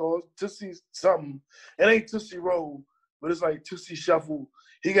 whatever it's called, Tootsie something. It ain't Tootsie Roll, but it's like Tootsie Shuffle.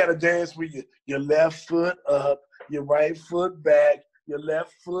 He got to dance with your left foot up, your right foot back, your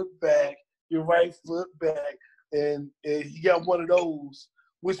left foot back, your right foot back. And he got one of those,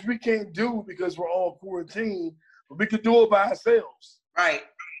 which we can't do because we're all quarantined, but we could do it by ourselves. Right.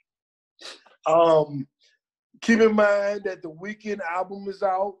 Keep in mind that the Weeknd album is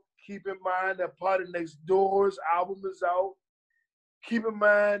out. Keep in mind that Party Next Door's album is out. Keep in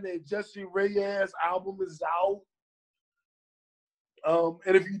mind that Jesse Reyes' album is out.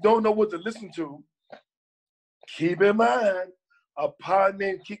 And if you don't know what to listen to, keep in mind a Pod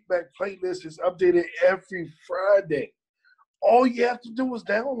Named Kickback playlist is updated every Friday. All you have to do is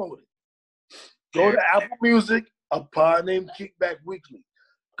download it. Go to Apple Music, a Pod Named Kickback Weekly.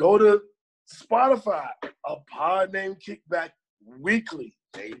 Go to Spotify, a Pod Named Kickback Weekly.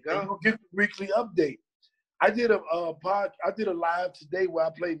 There you go. And you'll get the weekly update. I did a live today where I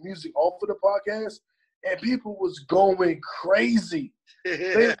played music off of the podcast, and people was going crazy.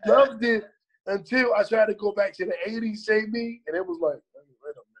 They loved it until I tried to go back to the 80s, Sebi, and it was like,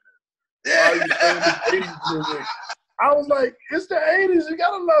 wait a minute. Why are you playing this 80s music? I was like, it's the 80s, you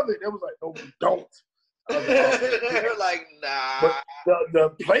gotta love it. It was like, no, we don't. They're like, nah. But the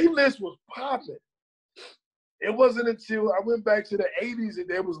playlist was popping. It wasn't until I went back to the 80s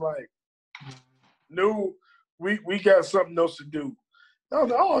and it was like, no, we got something else to do. I was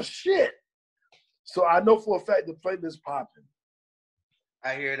like, oh, shit. So I know for a fact the playlist popping.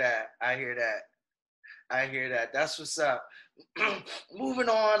 I hear that. That's what's up. Moving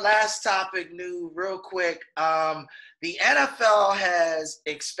on, last topic, new, real quick. The NFL has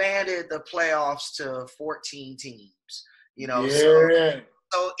expanded the playoffs to 14 teams. You know,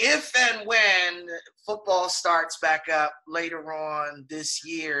 so if and when football starts back up later on this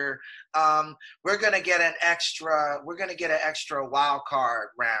year, we're gonna get an extra wild card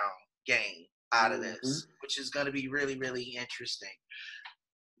round game out of this, which is gonna be really, really interesting.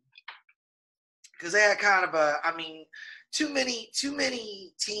 Because they had kind of too many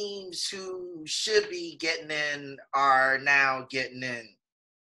teams who should be getting in are now getting in.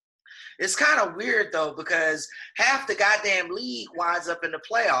 It's kind of weird though, because half the goddamn league winds up in the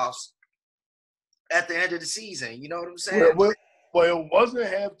playoffs at the end of the season. You know what I'm saying? Well, it wasn't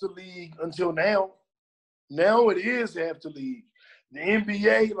half the league until now. Now it is half the league. The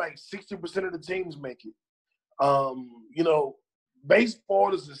NBA, like 60% of the teams make it. You know,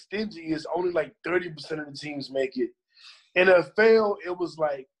 baseball is as stingy as only like 30% of the teams make it. NFL, it was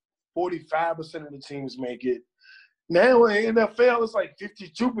like 45% of the teams make it. Now in NFL, it's like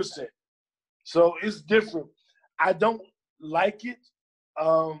 52%. So it's different. I don't like it.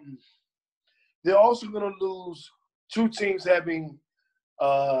 They're also going to lose two teams having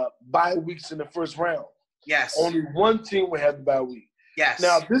bye weeks in the first round. Yes. Only one team will have the bye week. Yes.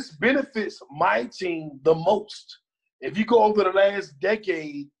 Now, this benefits my team the most. If you go over the last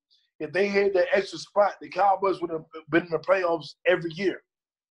decade, if they had that extra spot, the Cowboys would have been in the playoffs every year.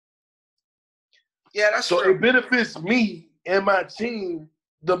 Yeah, that's so true. It benefits me and my team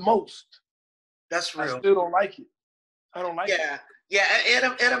the most. That's real. I still don't like it. I don't like it. Yeah,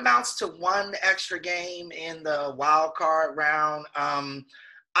 it amounts to one extra game in the wild card round.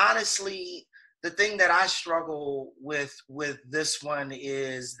 Honestly, the thing that I struggle with this one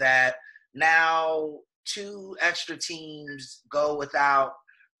is that now two extra teams go without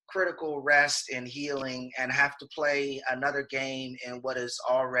critical rest and healing and have to play another game in what is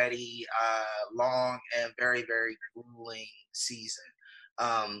already a long and very, very grueling season.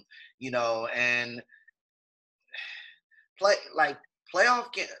 You know, and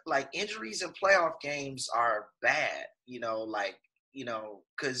injuries in playoff games are bad,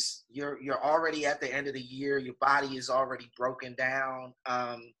 because you're already at the end of the year, your body is already broken down.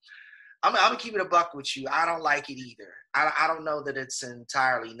 I'm gonna keep it a buck with you. I don't like it either. I don't know that it's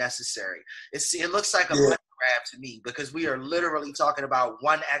entirely necessary. It looks like a money grab to me, because we are literally talking about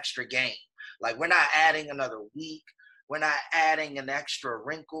one extra game. Like, we're not adding another week. We're not adding an extra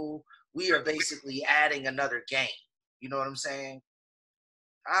wrinkle. We are basically adding another game. You know what I'm saying?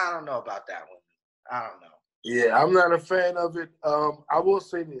 I don't know about that one. I don't know. Yeah, I'm not a fan of it. I will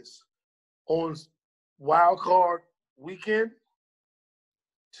say this. On wild card weekend,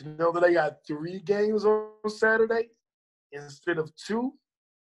 to know that I got 3 games on Saturday instead of 2,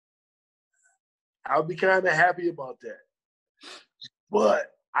 I'll be kind of happy about that. But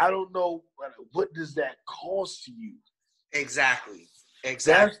I don't know what does that cost you. Exactly.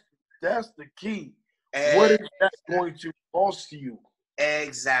 That's the key. What is that going to cost you?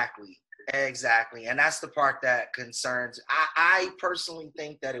 Exactly. And that's the part that concerns. I personally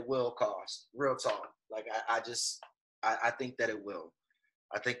think that it will cost. Real talk. Like I think that it will.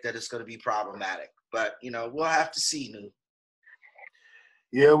 I think that it's going to be problematic. But we'll have to see, Nu.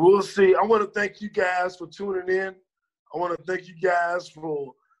 Yeah, we'll see. I want to thank you guys for tuning in. I want to thank you guys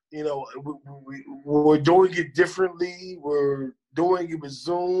for, we're doing it differently. We're doing it with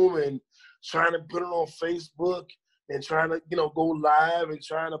Zoom and trying to put it on Facebook and trying to, go live and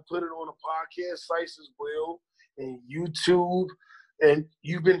trying to put it on the podcast sites as well and YouTube. And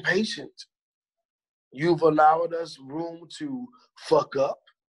you've been patient. You've allowed us room to fuck up,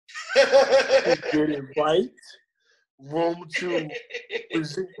 to get it right, room to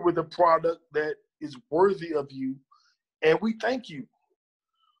present you with a product that is worthy of you, and we thank you.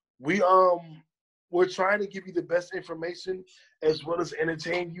 We're trying to give you the best information as well as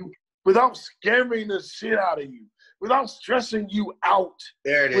entertain you without scaring the shit out of you, without stressing you out.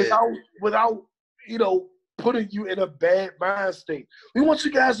 There it is. Without putting you in a bad mind state. We want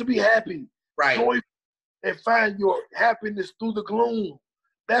you guys to be happy, right, joyful, and find your happiness through the gloom.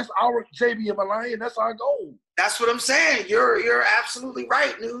 That's our JB and Lion. That's our goal. That's what I'm saying. You're absolutely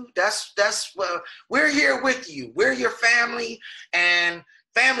right, Nu. That's we're here with you. We're your family, and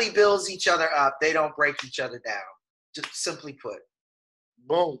family builds each other up. They don't break each other down. Just simply put.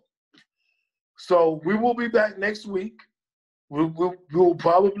 Boom. So we will be back next week. We'll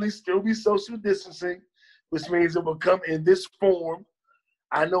probably still be social distancing, which means it will come in this form.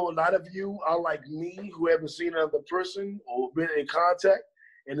 I know a lot of you are like me who haven't seen another person or been in contact,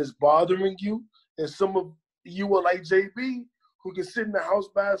 and it's bothering you. And some of you are like JB, who can sit in the house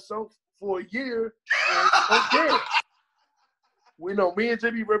by himself for a year and don't care. We know me and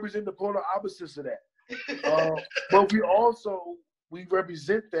JB represent the polar opposites of that. But we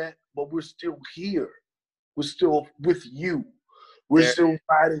represent that, but we're still here. We're still with you. We're still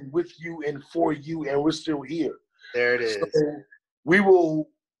fighting with you and for you, and we're still here. There it is. So we will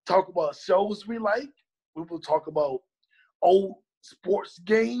talk about shows we like. We will talk about old sports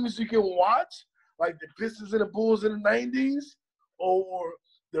games you can watch, like the Pistons and the Bulls in the 90s, or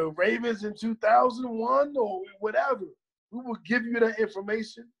the Ravens in 2001, or whatever. We will give you that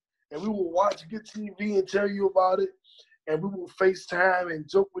information, and we will watch good TV and tell you about it, and we will FaceTime and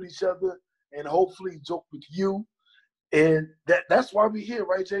joke with each other, and hopefully joke with you. And that's why we're here,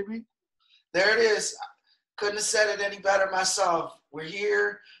 right, JB? There it is. Couldn't have said it any better myself. We're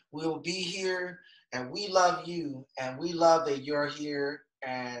here. We'll be here. And we love you. And we love that you're here.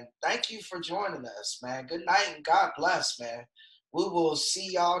 And thank you for joining us, man. Good night and God bless, man. We will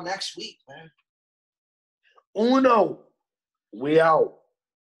see y'all next week, man. Uno. We out.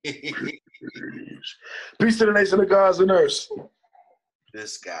 Peace to the nation of gods and earths.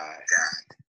 This guy.